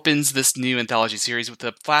opens this new anthology series with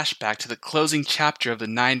a flashback to the closing chapter of the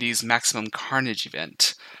 90s Maximum Carnage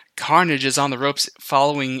event. Carnage is on the ropes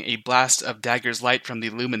following a blast of Dagger's light from the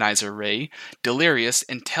Luminizer ray, delirious,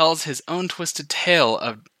 and tells his own twisted tale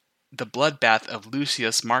of the bloodbath of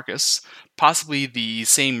Lucius Marcus, possibly the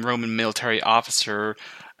same Roman military officer,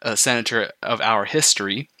 senator of our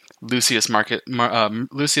history, Lucius Marius.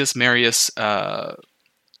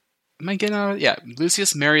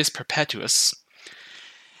 Lucius Marius Perpetuus,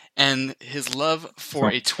 and his love for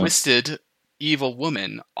a twisted, evil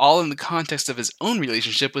woman, all in the context of his own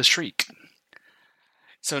relationship with Shriek.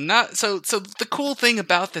 So the cool thing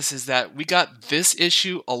about this is that we got this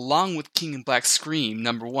issue along with King in Black Scream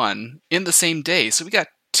 #1 in the same day. So we got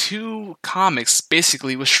 2 comics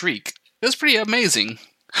basically with Shriek. It was pretty amazing.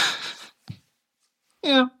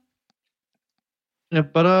 Yeah. Yeah,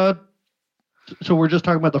 but so we're just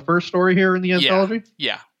talking about the first story here in the anthology?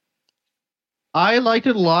 Yeah. I liked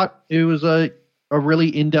it a lot. It was a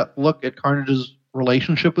really in-depth look at Carnage's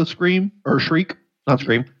relationship with Shriek. Not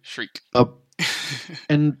Scream. Shriek.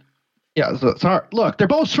 And yeah, sorry. Look, they're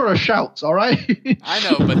both sort of shouts, all right? I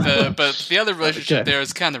know, but the other relationship there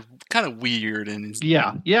is kind of weird and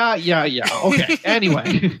yeah. Okay.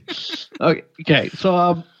 Anyway, okay.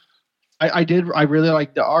 So I really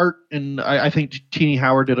liked the art, and I think Tini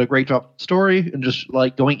Howard did a great job with the story and just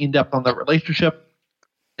going in depth on the relationship.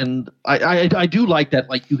 And I do like that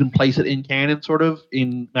you can place it in canon, sort of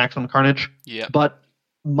in Maximum Carnage. Yeah. But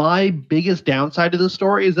my biggest downside to the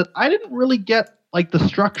story is that I didn't really get the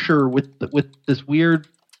structure with this weird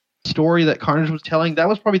story that Carnage was telling. That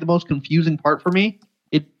was probably the most confusing part for me.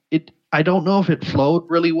 I don't know if it flowed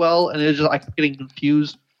really well, and it's just I kept getting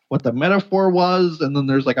confused what the metaphor was, and then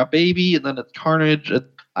there's a baby, and then it's Carnage.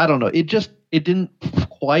 I don't know. It didn't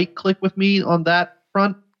quite click with me on that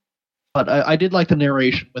front, but I did like the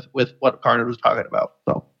narration with what Carnage was talking about.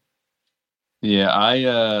 So. Yeah,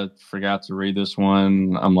 I forgot to read this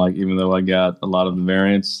one. I'm even though I got a lot of the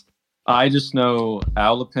variants, I just know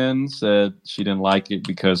Alapin said she didn't like it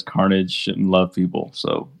because Carnage shouldn't love people.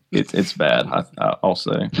 So it's bad, I'll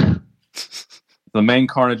say. The main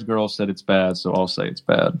Carnage girl said it's bad, so I'll say it's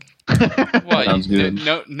bad. What? Sounds good.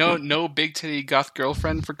 No big titty goth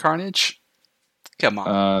girlfriend for Carnage? Come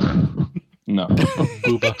on. No.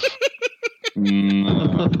 Booba.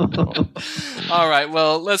 No. All right,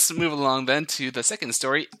 well, let's move along then to the second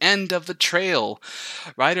story, End of the Trail.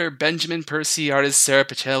 Writer Benjamin Percy, artist Sarah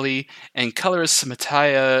Pichelli, and colorist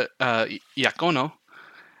Mattia Iacono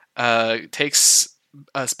takes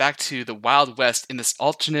us back to the Wild West in this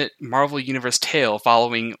alternate Marvel Universe tale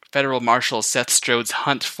following Federal Marshal Seth Strode's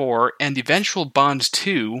hunt for and eventual bond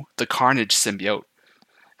to the Carnage symbiote.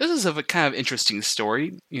 This is a kind of interesting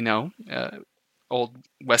story, old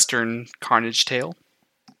Western Carnage tale.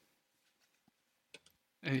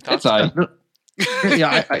 Any thoughts?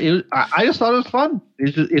 Yeah, I just thought it was fun.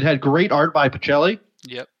 It had great art by Pichelli.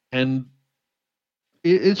 Yep. And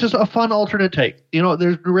it's just a fun alternate take. There's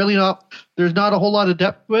not a whole lot of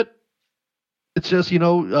depth to it. It's just,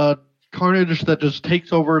 Carnage that just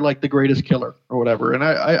takes over like the greatest killer or whatever. And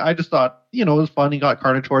I just thought, it was fun. He got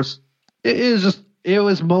Carnage Horse. It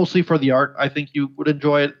was mostly for the art. I think you would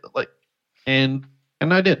enjoy it. And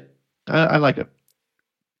I did. I like it.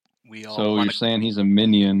 So you're saying he's a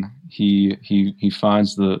minion. He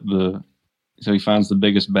finds the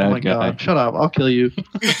biggest bad oh my guy. God, shut up! I'll kill you.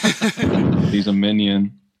 He's a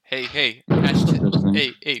minion. Hey,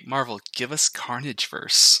 Marvel, give us Carnage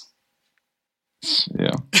verse.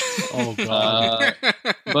 Yeah. Oh God.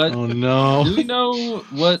 But oh no. Do we know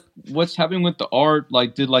what's happening with the art?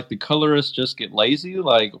 Like, did the colorists just get lazy?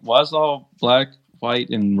 Like, why is it all black, white,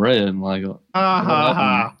 and red? Like,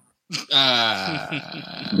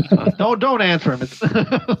 don't answer him.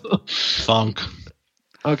 Thunk.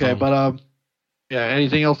 Okay, but yeah.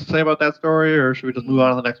 Anything else to say about that story, or should we just move on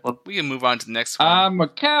to the next one? We can move on to the next one. I'm a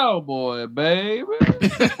cowboy, baby.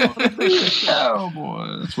 I want to be a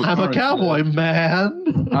cowboy. That's what I'm a Carnage cowboy, said.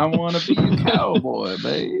 man. I want to be a cowboy,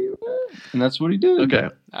 baby. And that's what he did. Okay.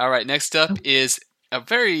 All right. Next up is a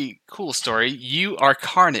very cool story. You Are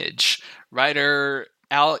Carnage. Writer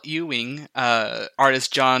Al Ewing,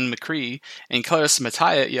 artist John McCree, and colorist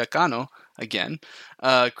Mattia Iacono, again,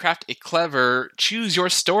 craft a clever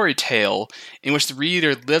choose-your-story tale in which the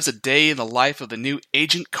reader lives a day in the life of the new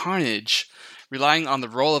Agent Carnage, relying on the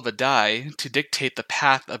roll of a die to dictate the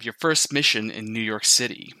path of your first mission in New York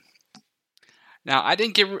City. Now, I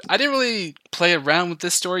didn't really play around with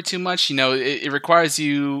this story too much. It requires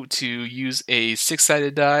you to use a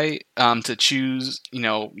 6-sided die to choose,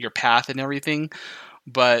 your path and everything.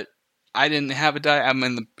 But I didn't have a die. I'm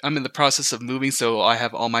in the process of moving, so I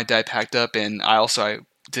have all my die packed up, and I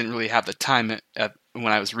didn't really have the time when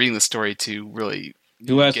I was reading the story to really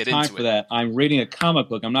Who has get time into for it. that? I'm reading a comic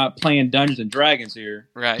book. I'm not playing Dungeons and Dragons here.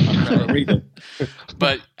 Right. I'm trying to read it.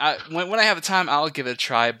 But when I have the time, I'll give it a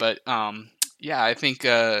try. But yeah, I think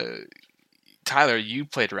Tyler, you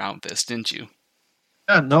played around with this, didn't you?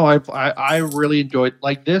 Yeah, no, I really enjoyed.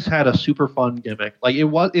 This had a super fun gimmick.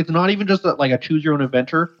 It's not even just a choose your own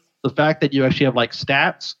adventure. The fact that you actually have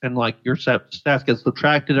stats and your stats get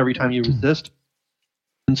subtracted every time you resist,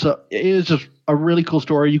 and so it is just a really cool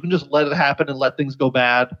story. You can just let it happen and let things go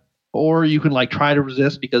bad, or you can try to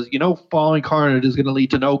resist because following Carnage is going to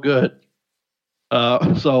lead to no good.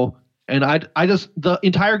 And I just the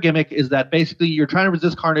entire gimmick is that basically you're trying to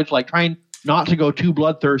resist Carnage, trying not to go too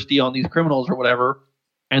bloodthirsty on these criminals or whatever.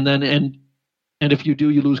 And then, and if you do,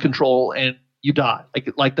 you lose control and you die.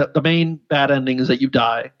 The main bad ending is that you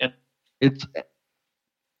die, and it's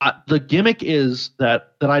the gimmick is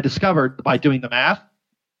that I discovered by doing the math.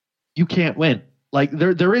 You can't win.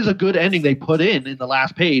 There is a good ending they put in the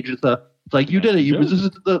last page. It's you did it. You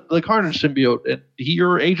resisted the Carnage symbiote, and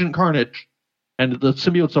you're Agent Carnage, and the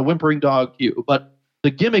symbiote's a whimpering dog to you. But the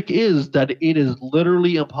gimmick is that it is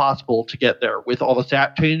literally impossible to get there with all the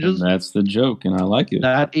stat changes. And that's the joke, and I like it.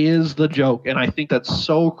 That is the joke, and I think that's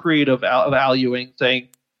so creative of Al Ewing saying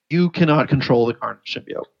you cannot control the Carnage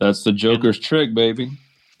symbiote. That's the Joker's trick, baby.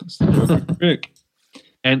 That's the Joker's trick.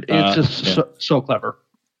 And it's just so clever.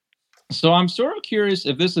 So I'm sort of curious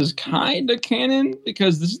if this is kind of canon,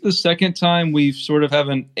 because this is the second time we've sort of have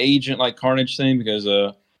an agent like Carnage thing, because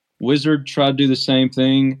Wizard tried to do the same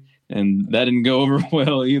thing, and that didn't go over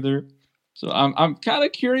well either. So I'm kind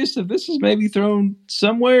of curious if this is maybe thrown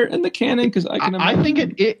somewhere in the canon, because I think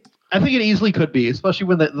it easily could be, especially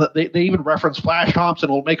when they even reference Flash Thompson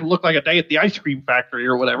will make him look like a day at the ice cream factory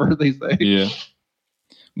or whatever they say. Yeah,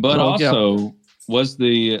 but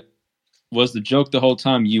was the joke the whole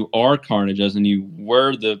time you are Carnage, as in you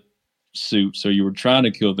were the suit, so you were trying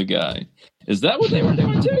to kill the guy? Is that what they were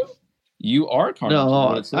doing too? You are Carnage.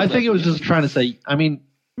 No, I think it was just trying to say. I mean,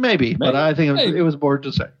 maybe. But I think it was more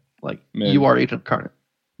to say you are Agent Carnage.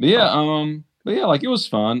 But yeah, it was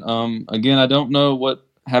fun. Again, I don't know what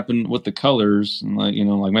happened with the colors, and like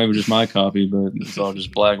like maybe just my copy, but it's all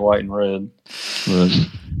just black, white, and red. But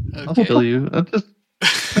I'll kill you.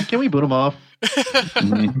 Can we boot him off?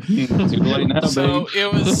 too late now, So baby.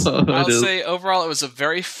 it was. I'll It is. say overall, it was a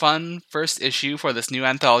very fun first issue for this new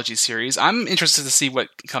anthology series. I'm interested to see what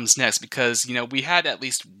comes next because we had at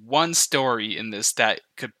least one story in this that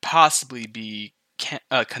could possibly be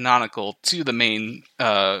canonical to the main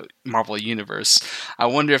Marvel universe. I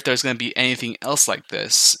wonder if there's going to be anything else like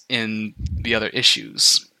this in the other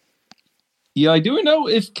issues. Yeah, do we know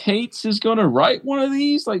if Cates is going to write one of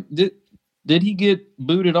these? Like, did he get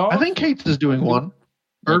booted off? I think Cates is doing one.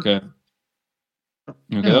 Okay.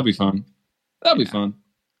 That'll be fun. That'll be fun.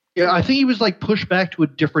 Yeah, I think he was like pushed back to a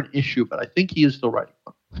different issue, but I think he is still writing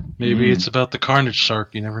one. Maybe it's about the Carnage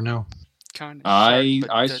Shark. You never know. I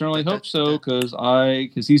certainly hope so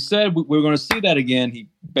because he said we're going to see that again. He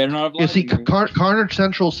better not have lied You see, to me. Carnage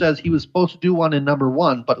Central says he was supposed to do one in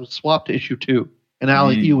 #1, but it was swapped to issue 2, and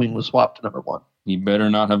Alec Ewing was swapped to #1. He better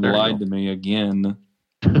not have There you lied go. to me again.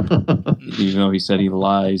 Even though he said he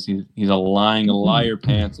lies, he's a lying liar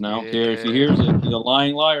pants, and I don't care if he hears it. He's a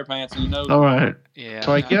lying liar pants, and he knows. All right. Yeah.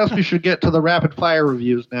 So I guess we should get to the rapid fire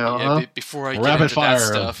reviews now, Yeah, huh? before I get Rapid into fire. that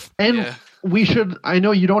stuff. And yeah. we should, I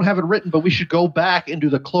know you don't have it written, but we should go back and do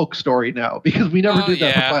the cloak story now because we never Oh, did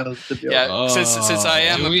that yeah. for Final Studio. Yeah, since I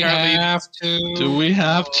am Do we apparently have to? Do we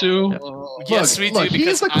have to? Yes, we do, Look, because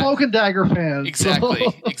he's the I'm- Cloak and Dagger fan.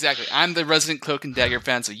 exactly. I'm the resident Cloak and Dagger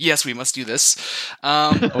fan, so yes, we must do this.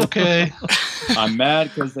 Okay. I'm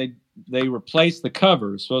mad because they replaced the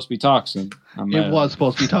cover. It's supposed to be Toxin. I'm mad. It was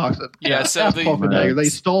supposed to be Toxin. Yeah, so That's the- Cloak and Dagger. They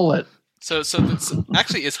stole it. So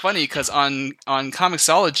actually, it's funny because on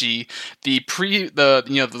Comixology, the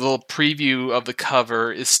little preview of the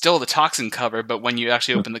cover is still the Toxin cover, but when you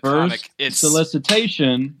actually open the comic, it's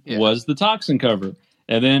solicitation Yeah. was the Toxin cover,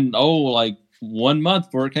 and then like 1 month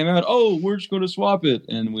before it came out, we're just going to swap it,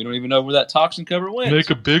 and we don't even know where that Toxin cover went.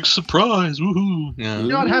 Make a big surprise. Woohoo. Yeah.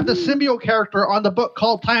 You don't have the symbiote character on the book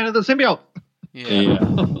called Planet of the Symbiote. yeah.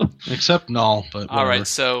 Except Null, but All whatever. right,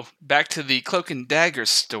 so back to the Cloak and Dagger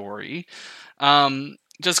story.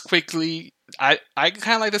 Just quickly, I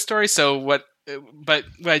kind of like the story. So but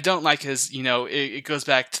what I don't like is it goes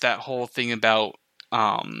back to that whole thing about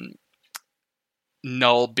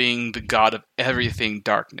Null being the god of everything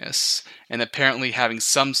darkness, and apparently having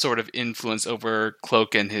some sort of influence over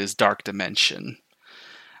Cloak and his dark dimension.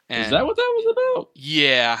 And Is that what that was about?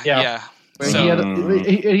 Yeah. Where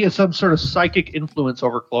he had some sort of psychic influence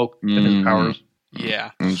over Cloak and his powers.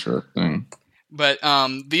 Yeah. Interesting. But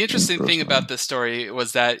the interesting thing about this story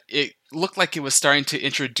was that it looked like it was starting to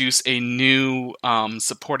introduce a new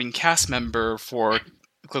supporting cast member for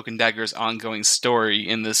Cloak and Dagger's ongoing story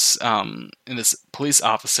in this police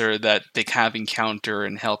officer that they kind of encounter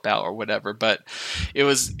and help out or whatever. But it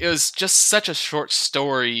was just such a short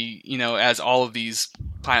story, as all of these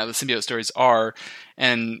Planet of the Symbiote stories are.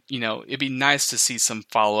 And it'd be nice to see some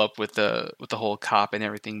follow up with the whole cop and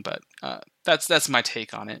everything. But that's my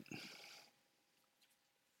take on it.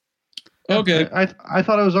 Okay. I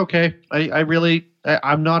thought it was okay.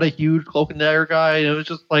 I'm not a huge Cloak and Dagger guy. It was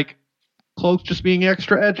just like Cloak's just being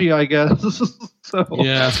extra edgy, I guess. So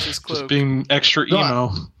Yeah, That's just Cloak. just being extra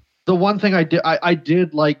emo. the one thing I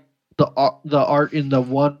did like the art in the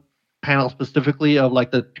one panel specifically of like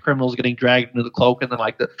the criminals getting dragged into the cloak and then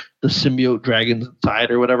like the symbiote dragons inside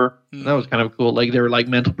or whatever. That was kind of cool. Like they were like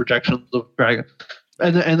mental projections of dragons.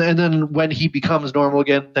 And then when he becomes normal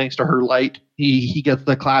again, thanks to her light, he gets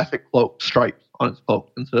the classic cloak stripes on his cloak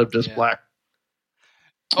instead of just black.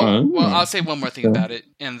 Oh, well, I'll say one more thing about it,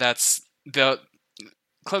 and that's the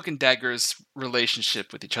Cloak and Dagger's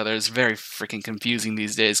relationship with each other is very freaking confusing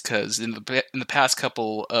these days because in the past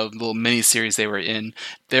couple of little miniseries they were in,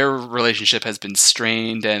 their relationship has been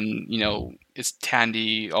strained, and it's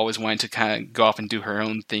Tandy always wanting to kind of go off and do her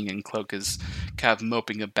own thing, and Cloak is kind of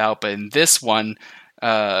moping about. But in this one,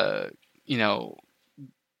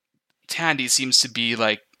 Tandy seems to be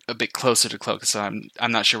like a bit closer to Cloak, so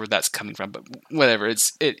I'm not sure where that's coming from, but whatever.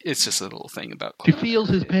 It's just a little thing about She Cloak. feels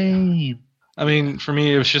his pain. I mean, for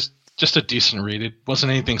me, it was just a decent read. It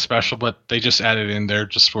wasn't anything special, but they just added in there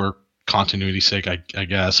just for continuity's sake, I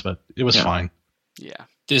guess. But it was fine. Yeah.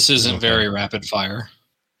 This isn't very rapid fire.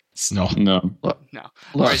 No. Look,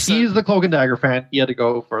 right, so- he's the Cloak and Dagger fan. He had to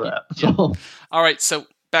go for that. So All right, so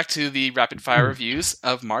back to the rapid fire reviews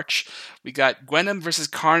of March. We got Gwenom vs.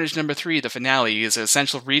 Carnage #3, the finale. Is it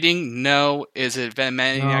essential reading? No. Is it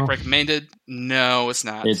Venomaniac recommended? No, it's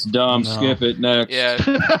not. It's dumb. No. Skip it next. Yeah,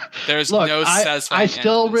 there's Look, no satisfying I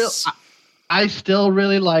still end to this. I still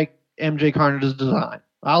really like MJ Carnage's design.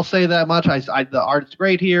 I'll say that much. The art's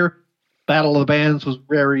great here. Battle of the Bands was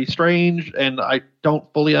very strange, and I don't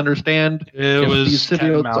fully understand These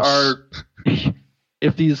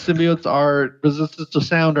if these symbiotes are resistant to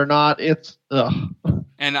sound or not. It's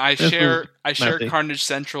And I share Carnage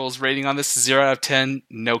Central's rating on this: 0 out of 10.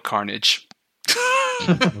 No Carnage.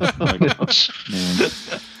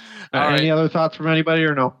 Any other thoughts from anybody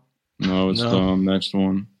or no? No, it's dumb. Next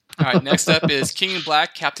one. All right, next up is King in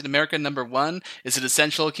Black, Captain America #1. Is it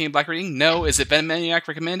essential King in Black reading? No. Is it Venomaniac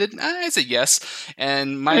recommended? I say yes.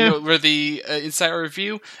 And my noteworthy insider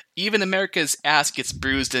review: even America's ass gets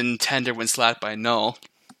bruised and tender when slapped by Null.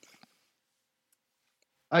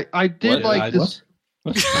 I did like this.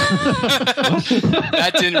 That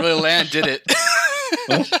didn't really land, did it?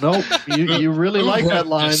 Nope. You really like that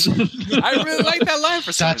line. I really like that line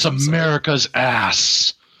for some That's reason. America's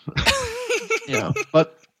ass. Yeah,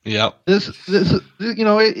 but Yep. this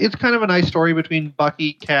it's kind of a nice story between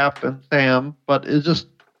Bucky, Cap, and Sam, but it's just,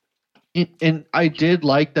 and I did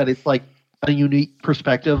like that it's like a unique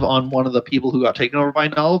perspective on one of the people who got taken over by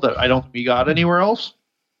Null that I don't think we got anywhere else.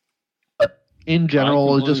 But in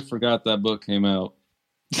general, I just forgot that book came out.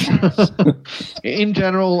 in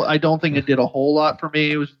general, I don't think it did a whole lot for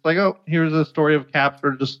me. It was just like, oh, here's a story of Cap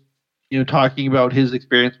for just talking about his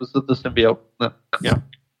experience with the symbiote. Yeah.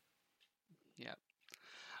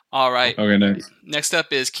 All right. Okay, next. Next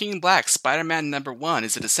up is King in Black, Spider-Man #1.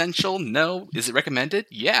 Is it essential? No. Is it recommended?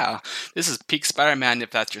 Yeah. This is peak Spider-Man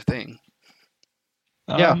if that's your thing.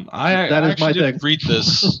 Yeah, that is my thing. Read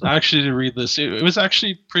this. I actually did read this. It was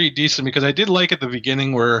actually pretty decent because I did like at the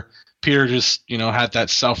beginning where Peter just, had that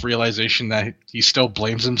self-realization that he still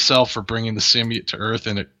blames himself for bringing the symbiote to Earth,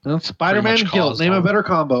 and it Spider-Man guilt. Name a better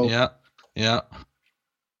combo. Yeah.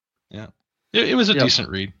 It was a decent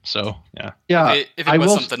read, so yeah. Yeah, if it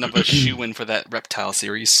was something of a shoe-in for that Reptile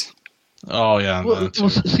series. Oh yeah. Well,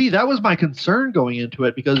 see, that was my concern going into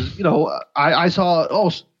it because I saw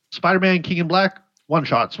Spider-Man King in Black one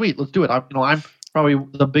shot, sweet, let's do it. I'm probably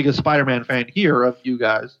the biggest Spider-Man fan here of you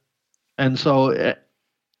guys, and so and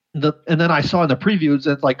then I saw in the previews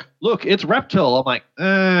it's like, look, it's Reptile. I'm like,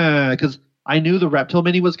 because I knew the Reptile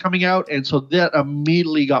mini was coming out, and so that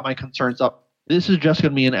immediately got my concerns up. This is just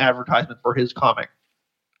going to be an advertisement for his comic.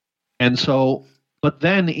 And so, but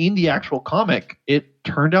then in the actual comic, it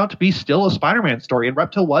turned out to be still a Spider-Man story. And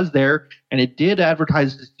Reptile was there, and it did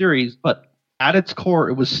advertise the series, but at its core,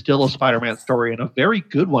 it was still a Spider-Man story, and a very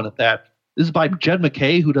good one at that. This is by Jed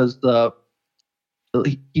MacKay, who does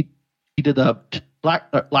he did the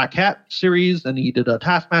Black Cat series, and he did a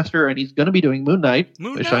Taskmaster, and he's going to be doing Moon Knight,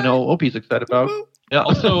 which I know Opie's excited about. Yeah.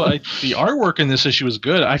 Also, the artwork in this issue was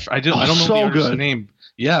good. I don't know the artist's name.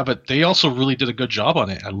 Yeah, but they also really did a good job on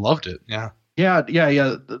it. I loved it. Yeah. Yeah.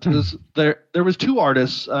 There was two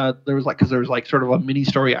artists. There was sort of a mini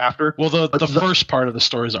story after. Well, the first part of the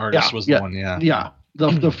story's artist was the one. Yeah. Yeah.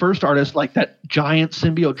 The first artist, like that giant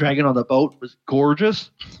symbiote dragon on the boat, was gorgeous.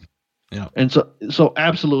 Yeah. And so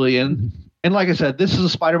absolutely, and like I said, this is a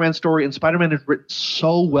Spider-Man story, and Spider-Man is written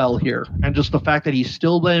so well here, and just the fact that he's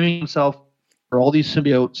still blaming himself for all these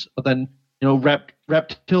symbiotes, but then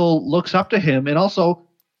Reptile looks up to him, and also,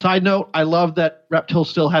 side note, I love that Reptile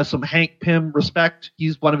still has some Hank Pym respect.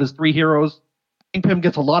 He's one of his 3 heroes. Hank Pym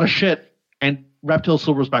gets a lot of shit, and Reptile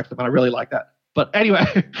still respects him, and I really like that. But anyway,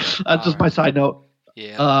 that's just my side note.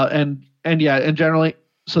 Yeah. And generally,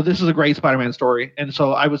 so this is a great Spider-Man story, and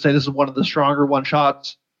so I would say this is one of the stronger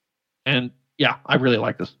one-shots, and yeah, I really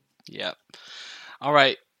like this. Yeah. All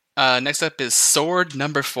right. Next up is Sword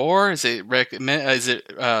 #4. Is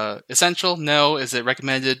it essential? No. Is it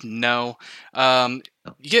recommended? No. You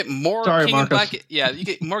get more King in Black. Yeah, you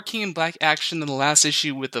get more King in Black action than the last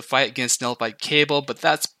issue with the fight against Nullified Cable, but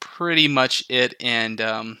that's pretty much it. And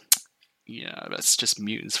that's just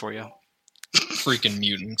mutants for you. Freaking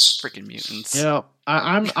mutants. Yeah,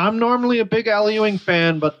 I'm normally a big Al Ewing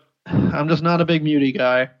fan, but I'm just not a big mutie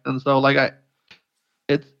guy, and so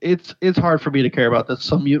it's hard for me to care about this.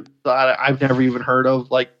 Some mutant that I've never even heard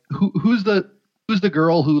of. Like who's the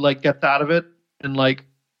girl who like gets out of it and like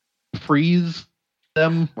frees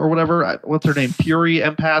them or whatever? What's her name? Fury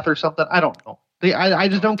Empath or something? I don't know. I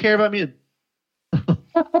just don't care about mutants.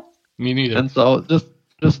 Me neither. And so just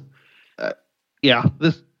the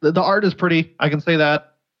art is pretty. I can say that.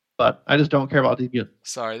 But I just don't care about these mutants.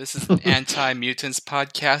 Sorry, this is an anti-mutants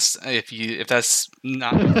podcast. If that's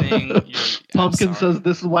not your thing, Pumpkin says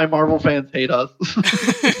this is why Marvel fans hate us.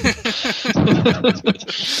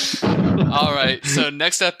 All right, so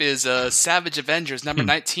next up is Savage Avengers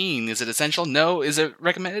 #19. Is it essential? No. Is it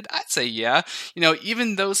recommended? I'd say yeah.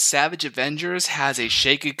 Even though Savage Avengers has a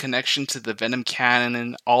shaky connection to the Venom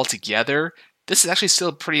canon altogether, this is actually still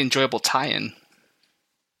a pretty enjoyable tie-in.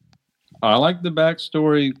 I like the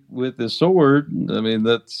backstory with the sword. I mean,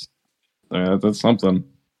 that's something.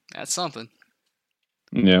 That's something.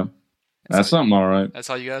 Yeah, that's something. All right. That's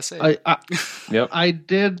all you gotta say. Yep. I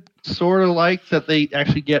did sort of like that they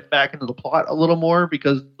actually get back into the plot a little more,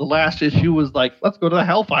 because the last issue was like, let's go to the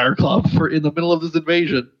Hellfire Club in the middle of this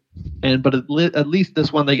invasion, but at least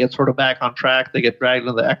this one they get sort of back on track. They get dragged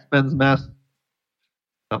into the X-Men's mess.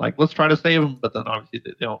 I'm like, let's try to save them, but then obviously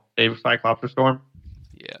they don't save Cyclops or Storm.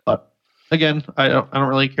 Yeah. But again, I don't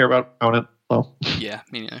really care about Conan. So Yeah,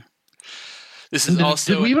 me neither. This is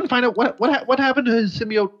also. Did we even find out what happened to his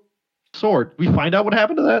symbiote sword? Did we find out what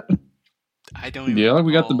happened to that? I don't even. Yeah,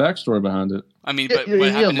 we got the recall. backstory behind it. I mean, but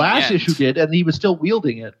what happened in the last end? issue did, and he was still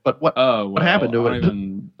wielding it. But what happened to it?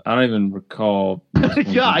 I don't even recall.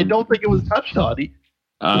 Yeah, I don't think it was touched on.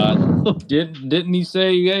 Didn't he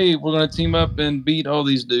say, "Hey, we're gonna team up and beat all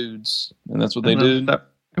these dudes"? And that's what they did.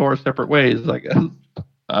 Go our separate ways, I guess.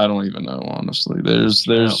 I don't even know, honestly. There's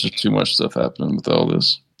just too much stuff happening with all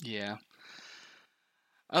this. Yeah.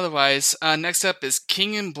 Otherwise, next up is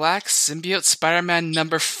King in Black Symbiote Spider-Man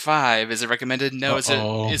number 5. Is it recommended? No. Is it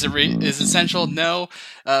essential? No.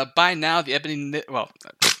 By now, the Ebony... Well,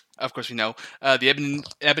 of course we know. The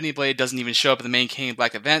Ebony Blade doesn't even show up in the main King in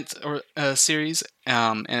Black event or series.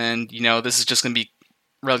 And, this is just going to be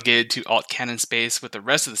relegated to alt-canon space with the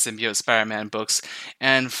rest of the Symbiote Spider-Man books.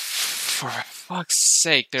 And for fuck's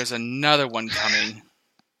sake, there's another one coming.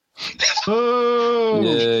 Oh,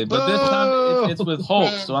 yeah, but this time it's with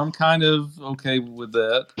Hulk, so I'm kind of okay with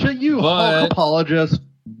that. Hulk apologist.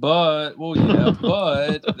 But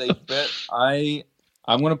they bet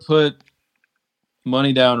I'm gonna put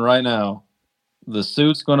money down right now. The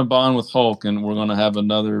suit's gonna bond with Hulk, and we're gonna have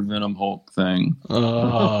another Venom Hulk thing.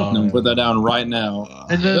 And put that down right now.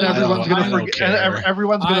 And then everyone's gonna forget.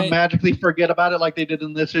 Everyone's gonna magically forget about it, like they did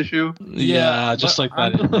in this issue. Yeah, just like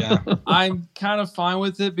that. Yeah. I'm kind of fine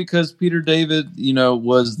with it because Peter David,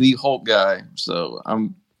 was the Hulk guy, so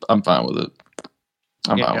I'm fine with it.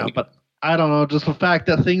 I'm fine with it. But I don't know, just the fact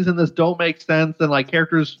that things in this don't make sense, and like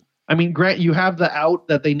characters. I mean, Grant, you have the out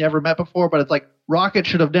that they never met before, but it's like Rocket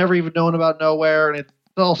should have never even known about Nowhere, and it's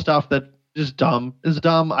all stuff that is dumb. It's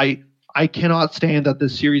dumb. I cannot stand that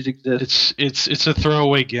this series exists. It's a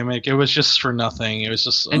throwaway gimmick. It was just for nothing. It was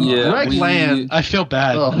just. Greg Land. I feel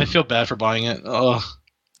bad. I feel bad for buying it. Oh.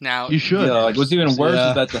 Now you should. Yeah, what's even worse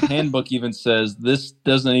is that the handbook even says this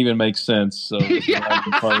doesn't even make sense. So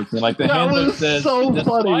like the handbook says,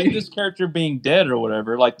 despite this character being dead or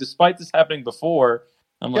whatever, like despite this happening before,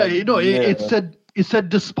 I'm like, it said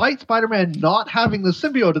despite Spider-Man not having the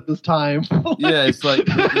symbiote at this time. Yeah, it's like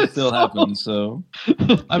it still happens. So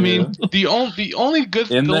I mean, the only good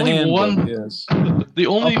in the handbook, one, yes. The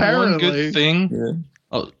only one good thing. Yeah.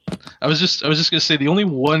 I was just gonna say the only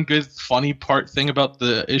one good funny thing about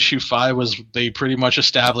the issue 5 was they pretty much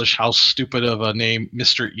established how stupid of a name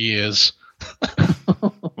Mr. E is.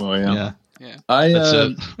 Well, yeah. I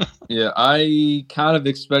kind of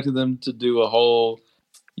expected them to do a whole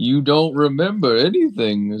 "you don't remember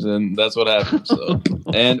anything," and that's what happened. So,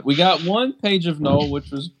 and we got one page of Null,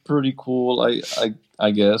 which was pretty cool,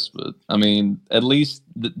 I guess. But I mean, at least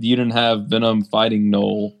you didn't have Venom fighting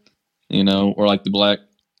Null. Or like the Black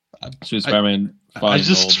Suit Spider-Man. I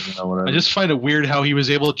just find it weird how he was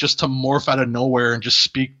able just to morph out of nowhere and just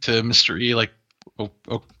speak to Mr. E like,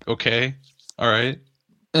 okay, all right.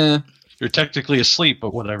 You're technically asleep,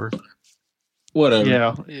 but whatever.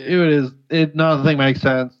 Yeah, it is. Nothing makes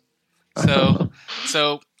sense.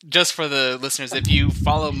 So just for the listeners, if you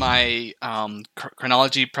follow my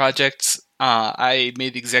chronology projects, I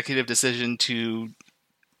made the executive decision to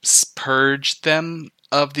purge them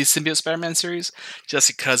of the Symbiote Spider-Man series, just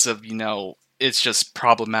because of it's just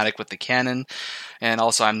problematic with the canon, and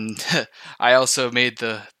also I also made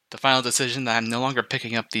the final decision that I'm no longer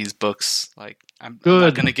picking up these books. Like I'm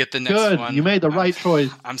not going to get the next one. You made the right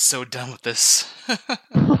choice. I'm so done with this.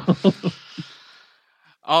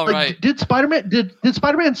 All right. Did Spider-Man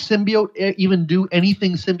symbiote even do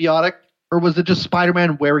anything symbiotic, or was it just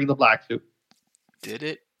Spider-Man wearing the black suit? Did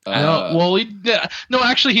it? Well, he did. No,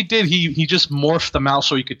 actually, he did. He just morphed them out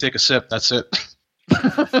so he could take a sip. That's it.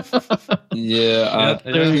 I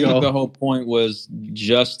think the whole point was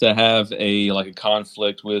just to have a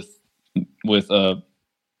conflict with Mr.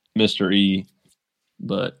 E.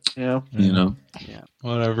 But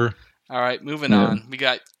whatever. All right, moving on. We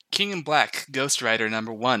got King in Black, Ghost Rider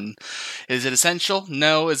number 1. Is it essential?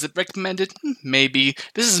 No. Is it recommended? Maybe.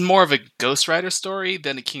 This is more of a Ghost Rider story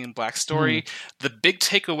than a King in Black story. The big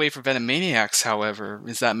takeaway for Venomaniacs, however,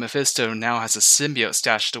 is that Mephisto now has a symbiote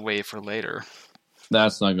stashed away for later.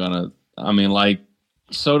 That's not gonna... I mean,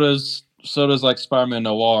 so does so does like Spider-Man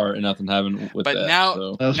Noir, and nothing happened with But that. now,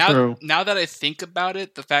 so. That's true. now that I think about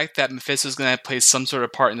it, the fact that Mephisto's going to play some sort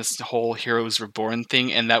of part in this whole Heroes Reborn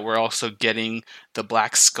thing, and that we're also getting the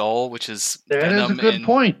Black Skull, which is That is a Venom, good and,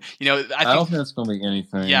 point. You know, I don't think that's going to be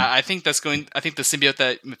anything. Yeah, I think the symbiote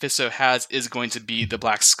that Mephisto has is going to be the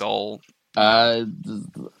Black Skull. I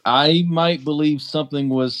might believe something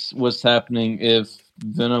was happening if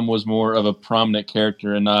Venom was more of a prominent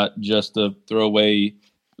character and not just a throwaway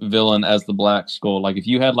villain as the Black Skull. Like if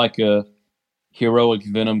you had like a heroic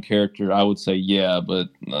Venom character, I would say yeah, but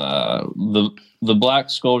the Black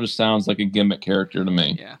Skull just sounds like a gimmick character to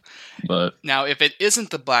me. Yeah. But Now, if it isn't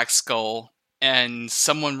the Black Skull, and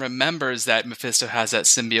someone remembers that Mephisto has that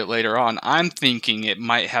symbiote later on, I'm thinking it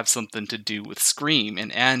might have something to do with Scream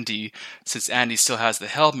and Andy, since Andy still has the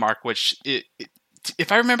Hell Mark, which,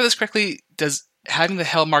 if I remember this correctly, does having the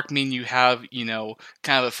Hell Mark mean you have,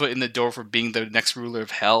 kind of a foot in the door for being the next ruler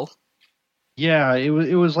of Hell? Yeah, it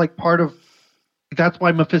was like part of. That's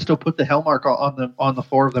why Mephisto put the Hellmark on the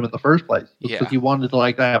four of them in the first place. Because he wanted to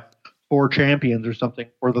like have 4 champions or something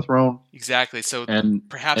for the throne. Exactly. So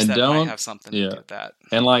perhaps and that might have something to do with that.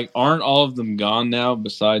 And like, aren't all of them gone now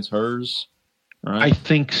besides hers? Right? I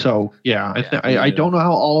think so. Yeah. I don't know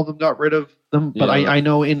how all of them got rid of them, but I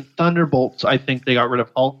know in Thunderbolts, I think they got rid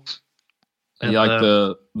of Hulks. And like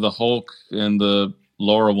the Hulk and the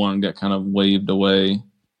Laura one got kind of waved away.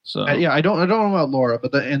 So I don't know about Laura,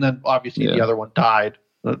 but then obviously the other one died,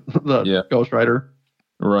 the Ghost Rider.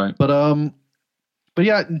 Right. But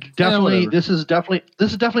yeah, definitely this is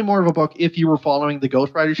definitely more of a book if you were following the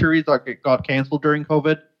Ghost Rider series that got canceled during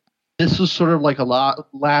COVID. This was sort of like a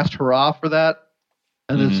last hurrah for that,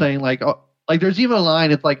 and then saying like there's even a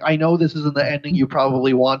line. It's like, I know this isn't the ending you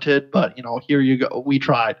probably wanted, but here you go. We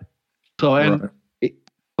tried. So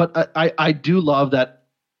but I do love that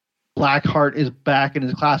Blackheart is back in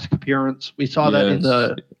his classic appearance. We saw that in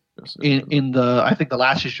the I think the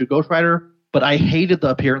last issue of Ghost Rider, but I hated the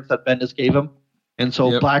appearance that Bendis gave him, and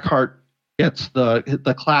so Blackheart gets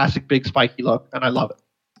the classic big spiky look, and I love it.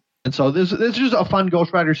 And so this is just a fun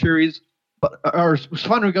Ghost Rider series, or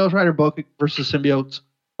fun Ghost Rider book versus symbiotes.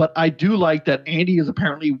 But I do like that Andy is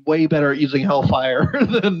apparently way better at using Hellfire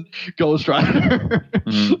than Ghost Rider.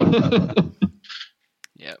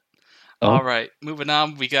 Yep. All right, moving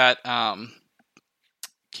on. We got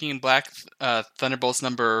King in Black, Thunderbolts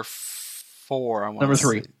number 4. Number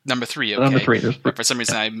 3. Number 3. Okay. Number 3. For some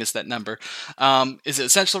reason, I missed that number. Is it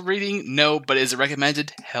essential reading? No, but is it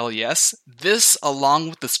recommended? Hell yes. This, along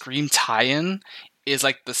with the Scream tie-in, is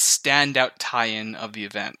like the standout tie-in of the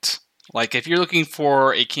event. Like, if you're looking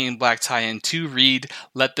for a King in Black tie-in to read,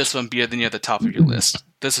 let this one be near the top of your list.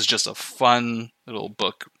 This is just a fun little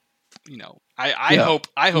book. I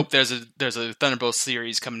hope there's a Thunderbolt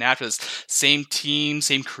series coming after this. Same team,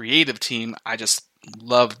 same creative team. I just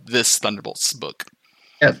love this Thunderbolts book.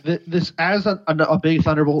 Yeah, this as a big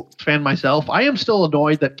Thunderbolt fan myself, I am still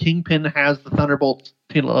annoyed that Kingpin has the Thunderbolts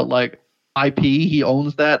like IP. He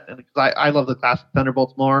owns that, and I love the classic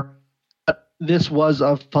Thunderbolts more. But this was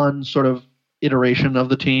a fun sort of iteration of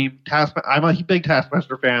the team. I'm a big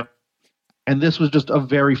Taskmaster fan, and this was just a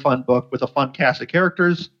very fun book with a fun cast of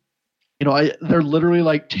characters. They're literally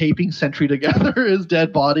like taping Sentry together, his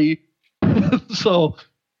dead body. So,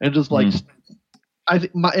 and just like, I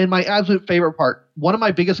think my absolute favorite part, one of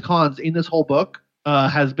my biggest cons in this whole book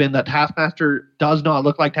has been that Taskmaster does not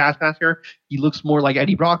look like Taskmaster. He looks more like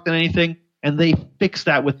Eddie Brock than anything. And they fixed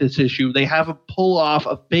that with this issue. They have him pull off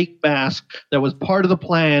a fake mask that was part of the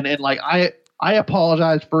plan. And like, I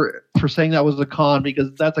apologize for saying that was a con,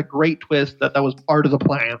 because that's a great twist that was part of the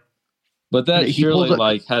plan. But that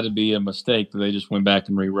surely had to be a mistake that they just went back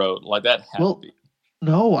and rewrote. Like that had to be.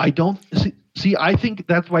 No, I don't see. I think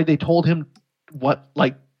that's why they told him what.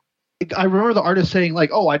 Like, I remember the artist saying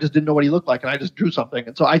like, "Oh, I just didn't know what he looked like, and I just drew something."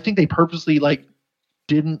 And so I think they purposely like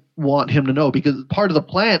didn't want him to know, because part of the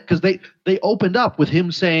plan. Because they opened up with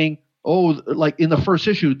him saying, "Oh, like in the first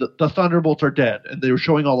issue, the Thunderbolts are dead," and they were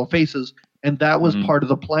showing all the faces, and that was part of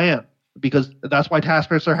the plan, because that's why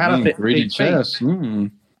Taskmaster had a fake face.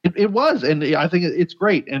 It was, and I think it's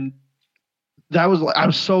great. And I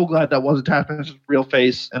was so glad that wasn't Taskmaster's real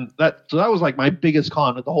face, and that was like my biggest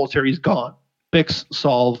con of the whole series. Gone, fix,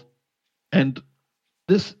 solve, and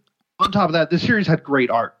this. On top of that, this series had great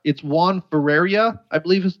art. It's Juan Ferreira, I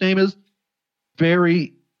believe his name is.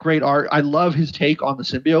 Very great art. I love his take on the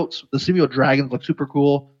symbiotes. The symbiote dragons look super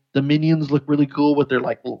cool. The minions look really cool with their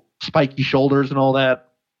like little spiky shoulders and all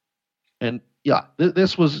that. And yeah,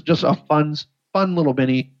 this was just a fun little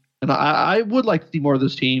mini. And I would like to see more of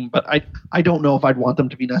this team, but I don't know if I'd want them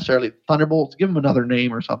to be necessarily Thunderbolts. Give them another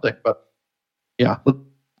name or something. But yeah,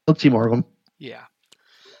 Let's see more of them. Yeah.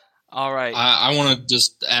 All right. I want to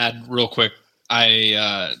just add real quick.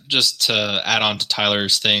 I just to add on to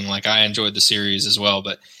Tyler's thing, like I enjoyed the series as well,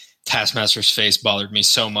 but Taskmaster's face bothered me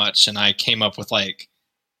so much, and I came up with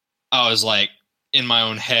I was like in my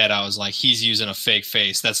own head, I was like, he's using a fake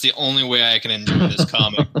face. That's the only way I can enjoy this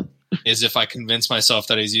comic is if I convince myself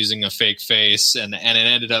that he's using a fake face, and it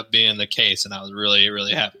ended up being the case, and I was really,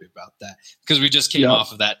 really happy about that because we just came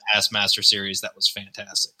off of that Taskmaster series that was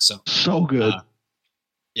fantastic. So good.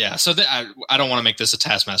 Yeah, so I don't want to make this a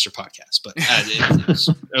Taskmaster podcast, but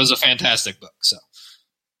it was a fantastic book. So,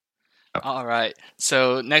 all right.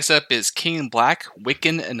 So next up is King in Black,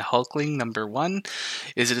 Wiccan and Hulkling #1.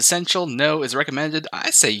 Is it essential? No. Is it recommended? I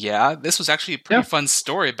say yeah. This was actually a pretty fun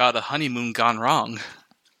story about a honeymoon gone wrong.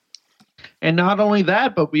 And not only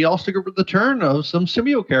that, but we also get the return of some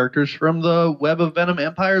symbiote characters from the Web of Venom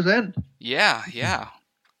Empire's End. Yeah.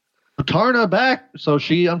 Tarna back, so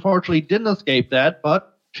she unfortunately didn't escape that,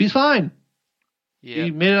 but she's fine. Yeah.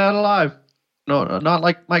 She made it out alive. No, not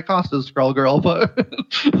like Mike Costa's Skrull Girl, but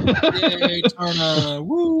yay, Tarna!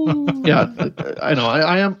 Woo! Yeah, I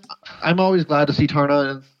know. I'm always glad to see Tarna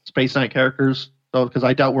and Space Knight characters, though, because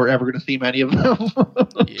I doubt we're ever going to see many of them.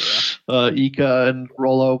 Ika and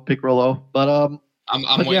Pick Rollo, but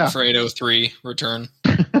I'm waiting for 803 return.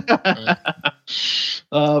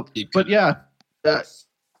 But yeah,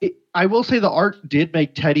 I will say the art did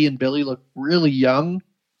make Teddy and Billy look really young,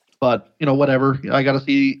 but whatever. I gotta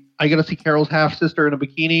see Carol's half sister in a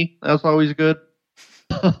bikini. That's always good.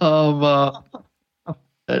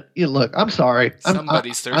 Look, I'm sorry.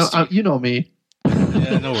 Somebody's thirsty. You know me.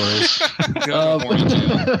 Yeah, no worries.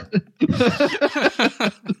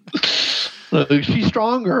 She's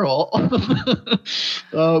strong, girl.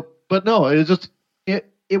 But no,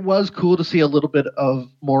 it was cool to see a little bit of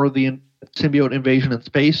more of the symbiote invasion in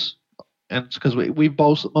space, and because we've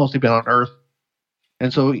both mostly been on Earth,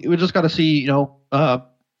 and so we just got to see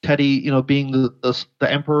Teddy, being the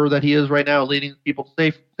emperor that he is right now, leading people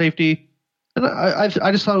to safety, and I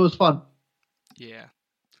just thought it was fun.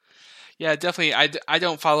 Yeah, definitely. I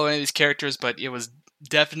don't follow any of these characters, but it was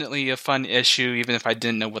definitely a fun issue, even if I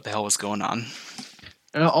didn't know what the hell was going on.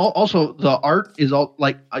 And also, the art is all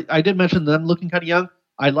I did mention them looking kind of young.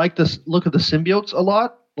 I like this look of the symbiotes a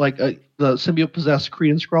lot. Like the symbiote possessed Kree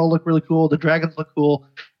and Skrull look really cool. The dragons look cool,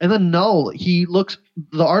 and then Null. The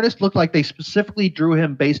artist looked like they specifically drew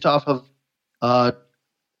him based off of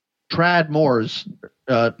Trad Moore's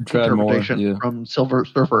interpretation from Silver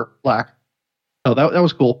Surfer Black. So that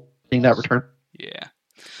was cool seeing that return. Yeah.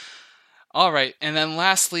 All right, and then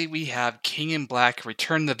lastly, we have King in Black,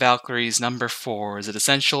 Return the Valkyries #4. Is it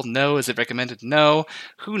essential? No. Is it recommended? No.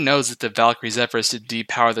 Who knows if the Valkyries' efforts to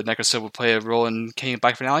depower the Necroscope will play a role in King in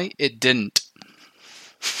Black finale? It didn't.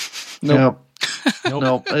 Nope.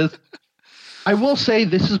 I will say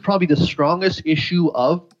this is probably the strongest issue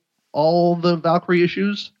of all the Valkyrie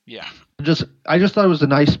issues. Yeah. I just thought it was a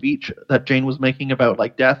nice speech that Jane was making about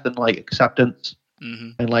death and acceptance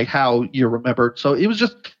and how you're remembered. So it was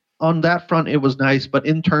just... On that front, it was nice, but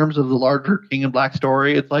in terms of the larger King in Black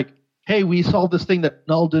story, it's hey, we solved this thing that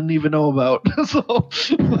Null didn't even know about.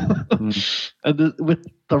 And with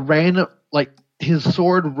the random, his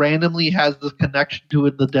sword randomly has this connection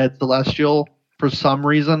to the dead Celestial for some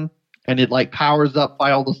reason, and it powers up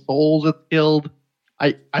by all the souls it's killed.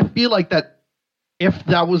 I feel like that if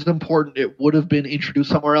that was important, it would have been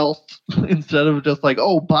introduced somewhere else instead of just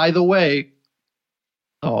oh, by the way.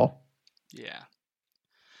 Oh. Yeah.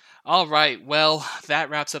 All right, well,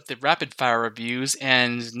 that wraps up the rapid-fire reviews,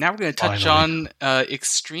 and now we're going to touch on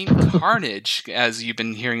Extreme Carnage, as you've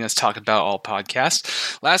been hearing us talk about all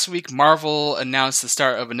podcast. Last week, Marvel announced the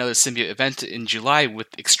start of another symbiote event in July with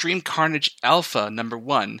Extreme Carnage Alpha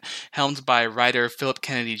 #1, helmed by writer Philip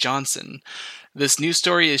Kennedy Johnson. This new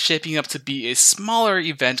story is shaping up to be a smaller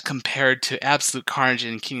event compared to Absolute Carnage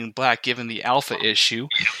and King in Black, given the Alpha issue.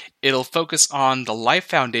 It'll focus on the Life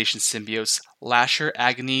Foundation symbiotes, Lasher,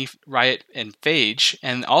 Agony, Riot, and Phage,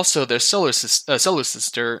 and also their solo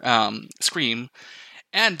sister, Scream,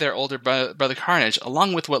 and their older brother Carnage,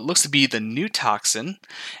 along with what looks to be the new Toxin,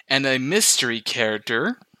 and a mystery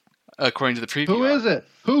character, according to the preview. Who is it?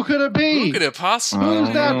 Who could it be? Who could it possibly be?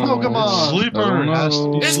 Who's that Pokemon? Sleeper.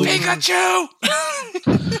 It's Pikachu!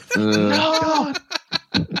 No!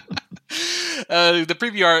 The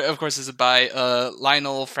preview art, of course, is by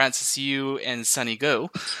Lionel Francis Yu and Sunny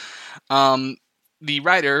Go. The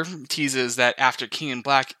writer teases that after King in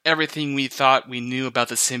Black, everything we thought we knew about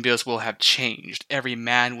the symbiotes will have changed. Every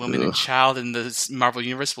man, woman, and child in the Marvel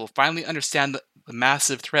Universe will finally understand the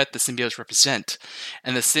massive threat the symbiotes represent.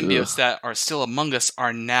 And the symbiotes that are still among us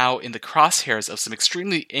are now in the crosshairs of some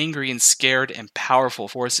extremely angry and scared and powerful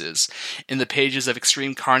forces. In the pages of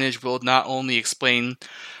Extreme Carnage, we'll not only explain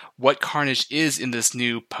what Carnage is in this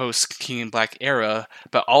new post-King in Black era,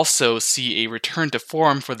 but also see a return to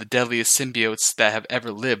form for the deadliest symbiotes that have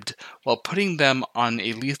ever lived, while putting them on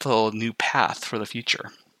a lethal new path for the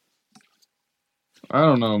future. I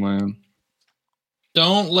don't know, man.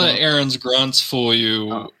 Don't let Aaron's grunts fool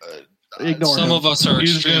you. Ignore Some him. of us are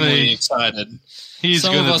He's extremely excited. He's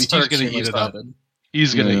Some gonna of us are eat it up. excited.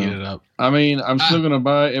 He's gonna Yeah. eat it up. I mean, I'm still gonna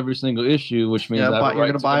buy every single issue, which means Yeah, I have but a you're right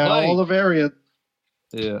gonna to buy complain. all the variants.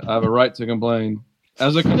 Yeah, I have a right to complain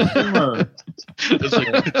as a consumer.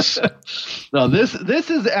 It's like, No, this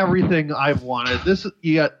is everything I've wanted. This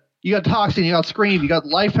you got Toxin, you got Scream, you got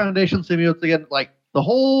Life Foundation symbiotes again. Like the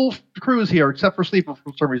whole crew's here except for Sleeper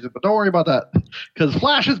for some reason. But don't worry about that because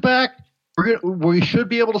Flash is back. We should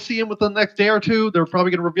be able to see him within the next day or two. They're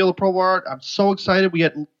probably going to reveal the promo art. I'm so excited. We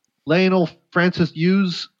get Lionel Francis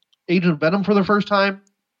use Agent Venom for the first time,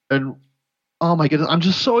 and oh my goodness, I'm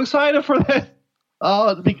just so excited for that.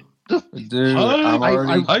 Dude, I'm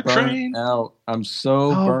already hype burnt train. out. I'm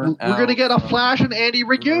so Oh, burnt out. we're gonna get a Flash and Andy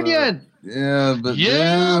reunion. Yeah, but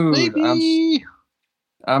yeah, dude, baby.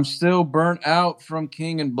 I'm still burnt out from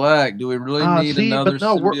King in Black. Do we really need See, another but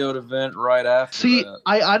no, symbiote event right after See, that?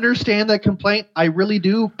 I understand that complaint. I really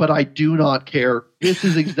do, but I do not care. This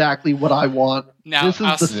is exactly what I want. Now, This is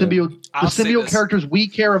I'll the s- symbiote, I'll say symbiote this. characters we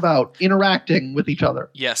care about interacting with each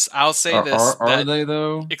other. Yes, I'll say Are, this. are that they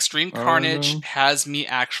though? Extreme Are they, Carnage though? has me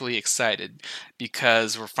actually excited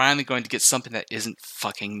because we're finally going to get something that isn't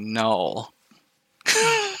fucking Null.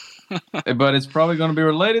 But it's probably going to be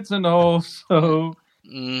related to Null, so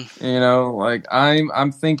Mm, you know, like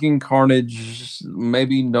I'm thinking Carnage,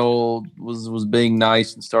 maybe Null was being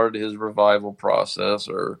nice and started his revival process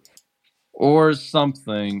or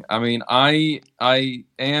something. I mean, I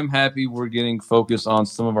am happy we're getting focused on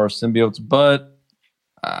some of our symbiotes, but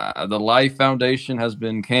the Life Foundation has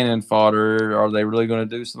been cannon fodder. Are they really going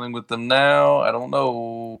to do something with them now? I don't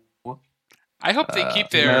know. I hope they keep I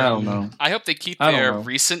their. don't know. I hope they keep I don't their know.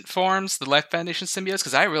 recent forms, the Life Foundation symbiotes,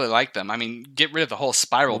 because I really like them. I mean, get rid of the whole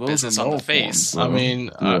spiral Well, those business are on the Null face. forms. I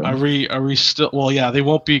mean, Yeah. are we still? Well, yeah, they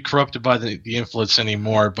won't be corrupted by the influence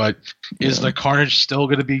anymore. But is the Carnage still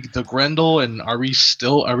going to be the Grendel? And are we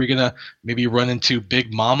going to maybe run into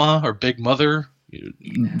Big Mama or Big Mother?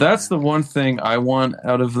 That's the one thing I want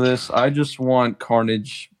out of this. I just want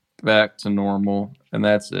Carnage back to normal, and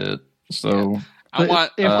that's it. So, I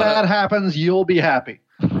want. If that happens, you'll be happy.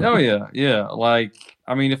 oh yeah. Like,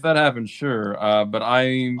 I mean, if that happens, sure. But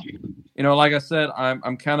like I said,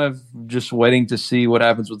 I'm kind of just waiting to see what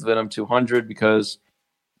happens with Venom 200 because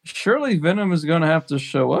surely Venom is going to have to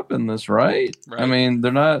show up in this, right? Right. I mean,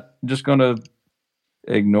 they're not just going to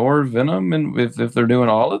ignore Venom, and if they're doing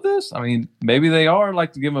all of this, I mean, maybe they are,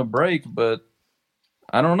 like, to give him a break, but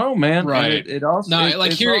I don't know, man. Right. And it also No,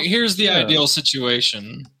 it's here's the yeah. ideal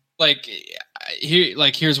situation.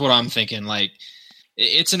 Here's what I'm thinking. Like,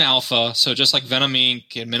 it's an alpha, so just like Venom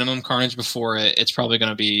Inc. and Minimum Carnage before it, it's probably going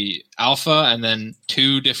to be alpha and then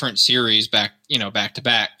 2 different series back to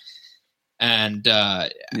back. And Yeah.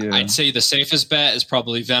 I'd say the safest bet is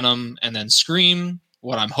probably Venom and then Scream.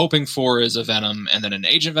 What I'm hoping for is a Venom and then an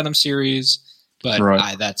Agent Venom series. But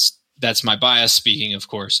Right. that's my bias speaking, of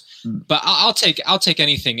course. Mm. But I'll take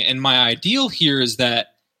anything. And my ideal here is that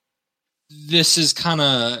this is kind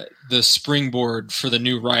of the springboard for the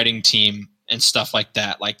new writing team and stuff like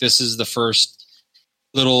that. Like, this is the first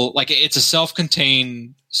little, like, it's a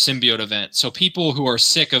self-contained symbiote event. So people who are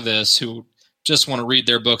sick of this, who just want to read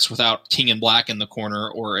their books without King in Black in the corner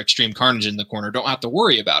or Extreme Carnage in the corner, don't have to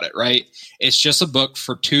worry about it, right? It's just a book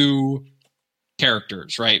for 2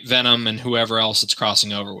 characters, right? Venom and whoever else it's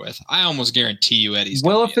crossing over with. I almost guarantee you Eddie's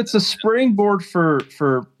Well, gonna if be in it's a springboard for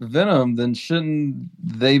Venom, then shouldn't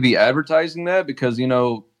they be advertising that? Because,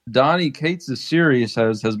 Donnie Cates' series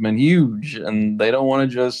has been huge, and they don't want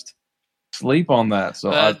to just sleep on that.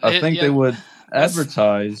 So I think they would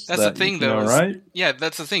advertise that's that. the thing, though, is- right? Yeah,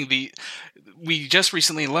 that's the thing. We just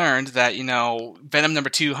recently learned that, Venom number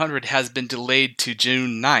 200 has been delayed to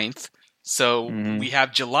June 9th. So Mhm. we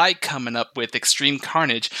have July coming up with Extreme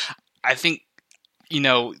Carnage. I think,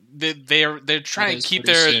 they're trying That to is keep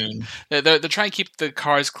pretty soon. they're trying to keep the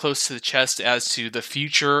cards close to the chest as to the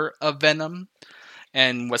future of Venom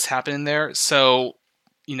and what's happening there. So,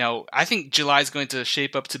 I think July is going to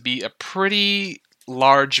shape up to be a pretty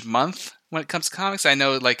large month when it comes to comics. I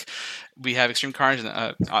know, like, we have Extreme Carnage,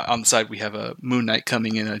 and on the side we have a Moon Knight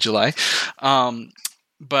coming in July.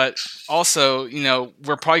 But also,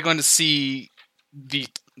 we're probably going to see the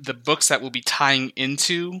books that will be tying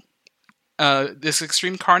into this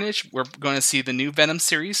Extreme Carnage. We're going to see the new Venom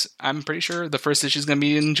series. I'm pretty sure the first issue is going to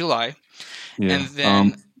be in July, and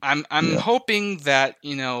then I'm hoping that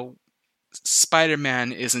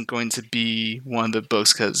Spider-Man isn't going to be one of the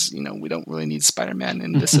books because we don't really need Spider-Man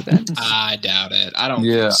in this event. I doubt it. I don't.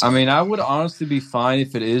 Yeah, think so. I mean, I would honestly be fine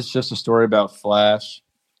if it is just a story about Flash,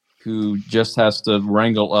 who just has to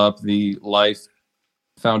wrangle up the Life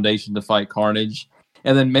Foundation to fight Carnage,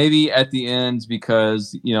 and then maybe at the end,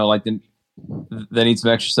 because they need some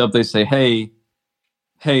extra stuff. They say, "Hey,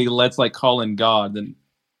 let's call in God."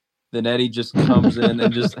 Then Eddie just comes in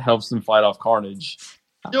and just helps them fight off Carnage.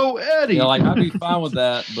 Yo, Eddie. I'd be fine with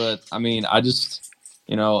that, but I mean, I just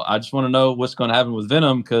want to know what's going to happen with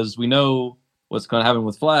Venom because we know what's going to happen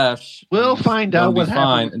with Flash. We'll find out what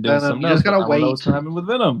happens with Venom. You just gotta wait. What's going to happen with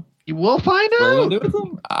Venom? You will find out.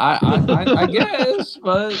 I guess,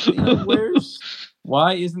 but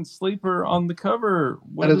why isn't Sleeper on the cover?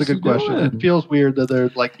 That is a good question. It feels weird that they're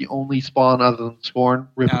the only spawn other than Scorn,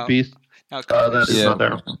 Rip and Peace. Now, that is not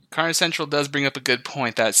there. Carnage Central does bring up a good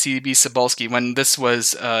point that CB Cebulski, when this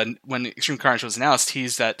was when Extreme Carnage was announced,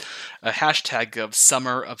 he's that hashtag of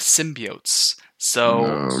Summer of Symbiotes. So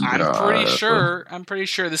I'm pretty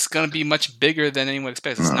sure this is going to be much bigger than anyone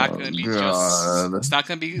expects. It's not going to be it's not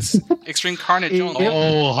going to be Extreme Carnage only.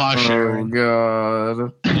 Oh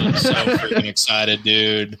God! I'm so freaking excited,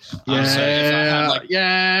 dude.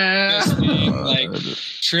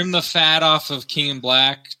 Trim the fat off of King in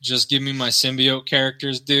Black. Just give me my symbiote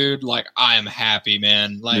characters, dude. I am happy,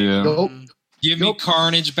 man. Give me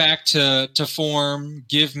Carnage back to form.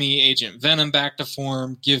 Give me Agent Venom back to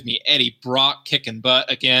form. Give me Eddie Brock kicking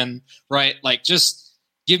butt again. Right? Just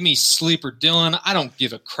give me Sleeper Dylan. I don't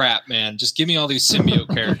give a crap, man. Just give me all these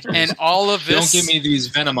symbiote characters. And all of this. Don't give me these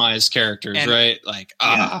Venomized characters, right?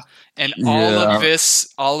 And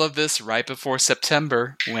all of this right before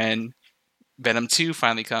September when Venom 2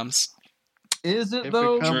 finally comes. Is it If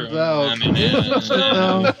though? it comes out.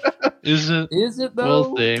 Is it? Is it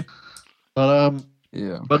though? We'll see. But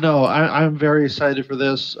But no, I'm very excited for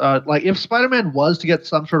this. If Spider-Man was to get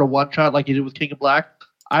some sort of one shot like he did with King of Black,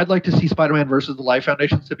 I'd like to see Spider-Man versus the Life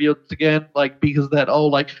Foundation symbiotes again. Because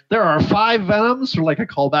there are 5 Venoms, or a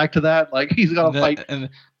callback to that. He's gonna fight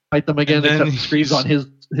them again, except Scream's on his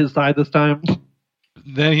side this time.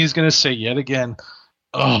 Then he's gonna say yet again,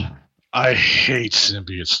 "Oh, I hate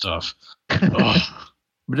symbiote stuff." Oh.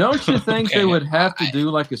 But don't you think they would have to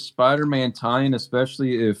do a Spider-Man tie-in,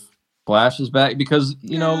 especially if Flash is back? Because for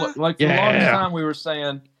the longest time we were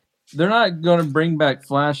saying they're not going to bring back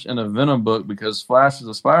Flash in a Venom book because Flash is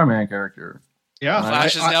a Spider-Man character. Yeah,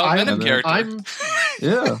 Flash is now a Venom character.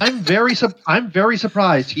 I'm very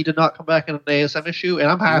surprised he did not come back in an ASM issue, and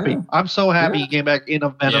I'm happy. Yeah. I'm so happy he came back in a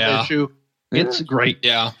Venom issue. It's great.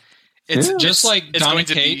 Yeah, it's just like Donny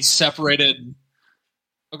Cates separated.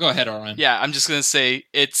 Oh, go ahead, Arlen. Yeah, I'm just gonna say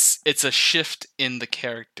it's a shift in the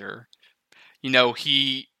character. When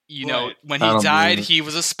he died, he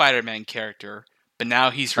was a Spider-Man character, but now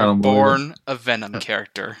he's reborn a Venom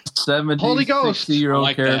character.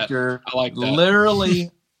 60-year-old character. I like that.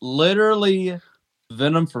 Literally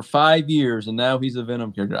Venom for 5 years, and now he's a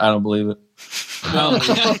Venom character. I don't believe it. Well,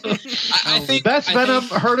 I think that's Venom.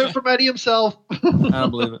 Heard it from Eddie himself. I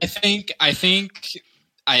don't believe it. I think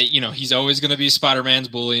he's always going to be Spider-Man's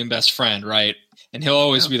bully and best friend, right? And he'll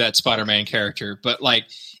always be that Spider-Man character. But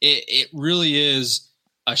it really is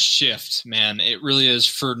a shift, man. It really is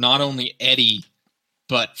for not only Eddie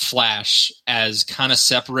but Flash as kind of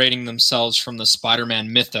separating themselves from the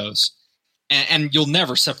Spider-Man mythos. And you'll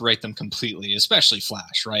never separate them completely, especially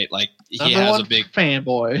Flash, right? He has a big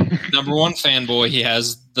fanboy. Number one fanboy. He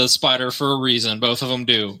has the spider for a reason. Both of them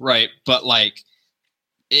do, right? But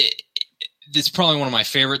it's probably one of my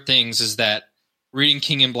favorite things is that reading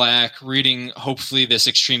King in Black, reading hopefully this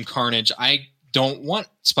Extreme Carnage. I don't want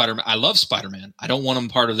Spider-Man. I love Spider-Man. I don't want him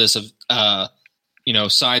part of this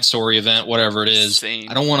side story event, whatever it is. Same.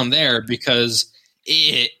 I don't want him there because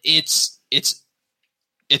it's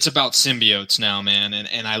about symbiotes now, man.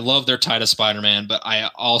 And I love their tie to Spider-Man, but I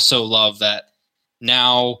also love that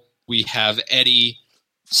now we have Eddie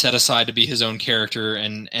set aside to be his own character,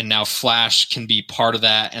 and now Flash can be part of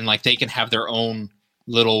that, and they can have their own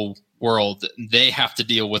little world. They have to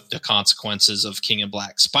deal with the consequences of King in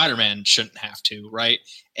Black. Spider-Man shouldn't have to, right?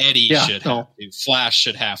 Eddie should have to. Flash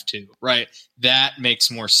should have to, right? That makes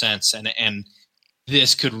more sense, and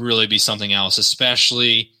this could really be something else,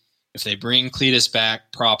 especially if they bring Cletus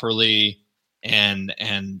back properly and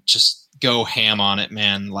just go ham on it,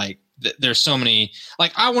 man. There's so many.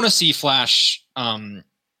 I want to see Flash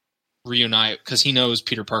reunite because he knows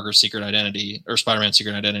Peter Parker's secret identity or Spider-Man's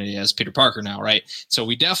secret identity as Peter Parker now, right? So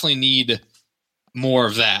we definitely need more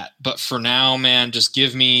of that. But for now, man, just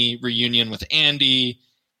give me reunion with Andy.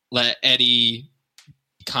 Let Eddie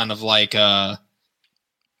kind of like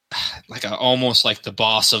almost like the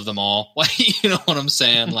boss of them all. Like, you know what I'm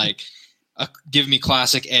saying? Like, give me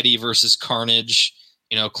classic Eddie versus Carnage.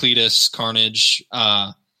 You know, Cletus, Carnage.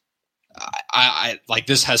 I like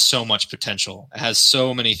this has so much potential. It has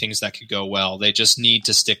so many things that could go well. They just need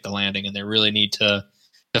to stick the landing, and they really need to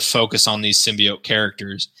focus on these symbiote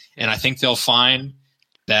characters. And I think they'll find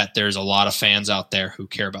that there's a lot of fans out there who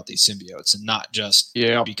care about these symbiotes, and not just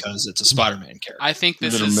because it's a Spider-Man character. I think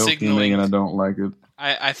this is signaling, and I don't like it.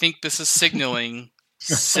 I think this is signaling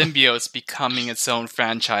symbiotes becoming its own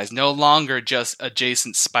franchise, no longer just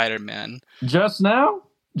adjacent Spider-Man. Just now,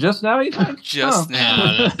 you think? Just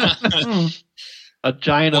now. A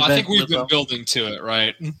giant event. I think we've been building to it,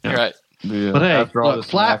 right? Right. Yeah, But hey, after all look,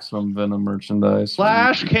 this Maximum Venom merchandise,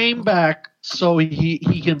 Flash came back so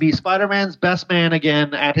he can be Spider-Man's best man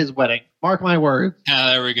again at his wedding. Mark my words.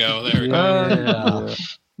 There we go. There we go.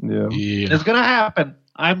 Yeah. It's gonna happen.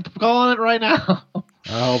 I'm calling it right now.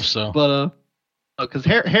 I hope so. But because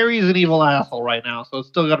Harry's an evil asshole right now, so it's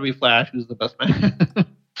still got to be Flash who's the best man.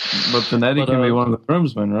 But then Eddie can be one of the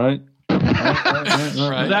groomsmen, right?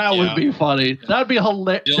 Right. That would be funny. That'd be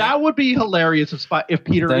hilarious. That would be hilarious if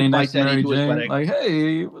Peter Standing invites next to Eddie Mary to his Jane, wedding. like,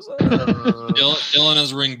 hey, what's up? Dylan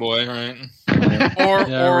is ring boy, right?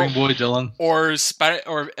 Ring boy Dylan. Or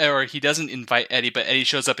he doesn't invite Eddie, but Eddie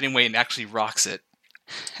shows up anyway and actually rocks it.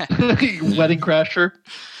 Wedding crasher.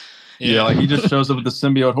 Yeah, like he just shows up with the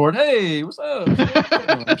symbiote horde. Hey, what's up?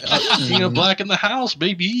 King of Black in the house,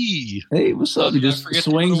 baby. Hey, what's up? He just forget to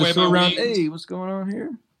swings put the away sword my around. wings. Hey, what's going on here?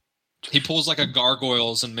 He pulls like a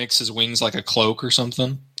gargoyles and makes his wings like a cloak or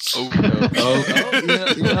something. That'd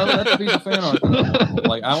be the fan art.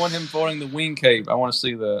 Like, I want him folding the wing cape. I want to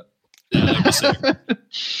see that. Yeah, that'd be sick.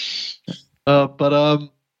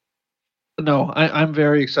 No, I'm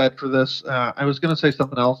very excited for this. I was going to say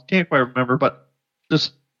something else. Can't quite remember, but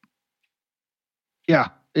just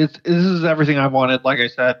this is everything I wanted. Like I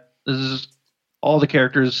said, this is all the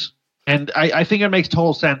characters, and I think it makes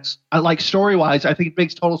total sense. I like story-wise. I think it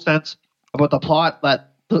makes total sense about the plot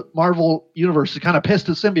that the Marvel universe is kind of pissed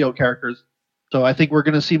at symbiote characters. So I think we're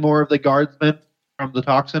going to see more of the Guardsmen from the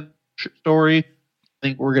Toxin story. I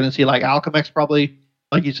think we're going to see like Alchemax probably,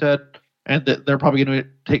 like you said, and they're probably going to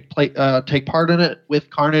take part in it with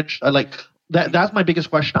Carnage. I like that. That's my biggest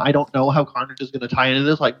question. I don't know how Carnage is going to tie into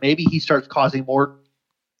this. Like maybe he starts causing more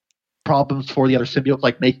problems for the other symbiotes,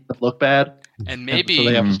 like making them look bad. And maybe so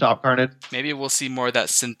they have to stop Carnage. Maybe we'll see more of that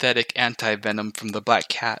synthetic anti-venom from the Black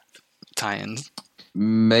Cat tie-ins.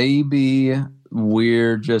 Maybe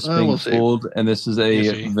we're just being we'll see. fooled, and this is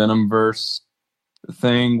a Venomverse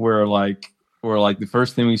thing where the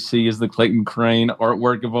first thing we see is the Clayton Crane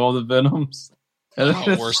artwork of all the Venoms.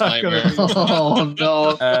 Worst nightmare. Oh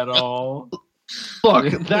no! At all. Look,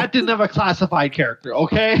 that didn't have a classified character.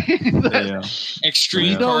 Okay. Yeah.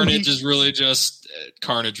 Extreme Yeah. Carnage is really just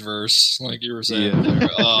Carnage verse, like you were saying. Yeah. There.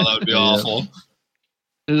 Oh, that would be awful.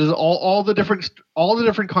 It is all the different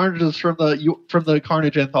Carnages from the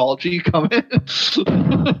Carnage anthology come in.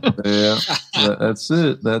 Yeah. That's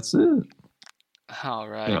it. All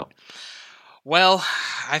right. Yeah. Well,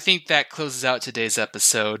 I think that closes out today's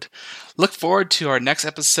episode. Look forward to our next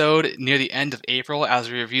episode near the end of April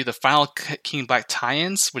as we review the final King Black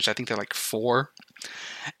tie-ins, which I think they're like 4.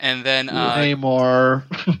 And then Namor.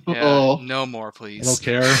 no more, please.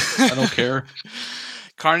 I don't care.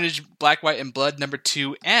 Carnage, Black, White, and Blood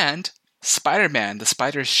 #2, and Spider-Man, The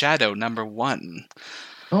Spider's Shadow #1.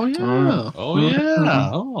 Oh yeah. Oh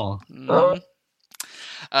yeah. Oh. Mhm.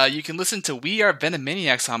 You can listen to We Are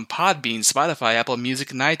Venomaniacs on Podbean, Spotify, Apple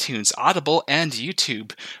Music, and iTunes, Audible, and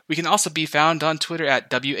YouTube. We can also be found on Twitter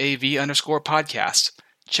at WAV_podcast.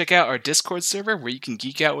 Check out our Discord server where you can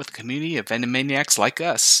geek out with a community of Venomaniacs like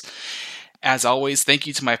us. As always, thank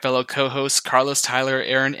you to my fellow co-hosts Carlos, Tyler,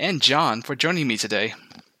 Aaron, and John for joining me today.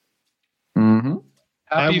 Mm-hmm.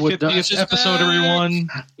 Happy I would 50th episode, everyone.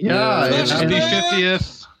 Yeah. Happy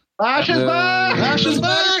 50th. Flash is back. Flash is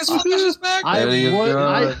back. Flash is back.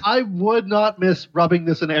 I would not miss rubbing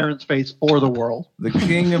this in Aaron's face for the world. The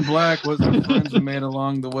King in Black was the friends we made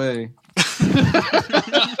along the way.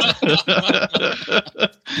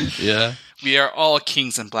 Yeah. We are all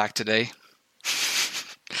kings in black today.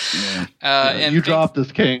 Yeah. And you dropped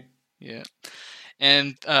this king. Yeah.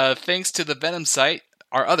 And thanks to the Venom site,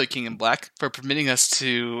 our other King in Black, for permitting us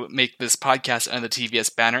to make this podcast under the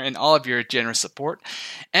TVS banner, and all of your generous support.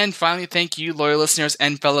 And finally, thank you, loyal listeners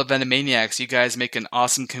and fellow Venomaniacs. You guys make an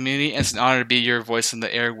awesome community, and it's an honor to be your voice in the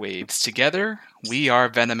airwaves. Together, we are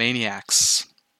Venomaniacs.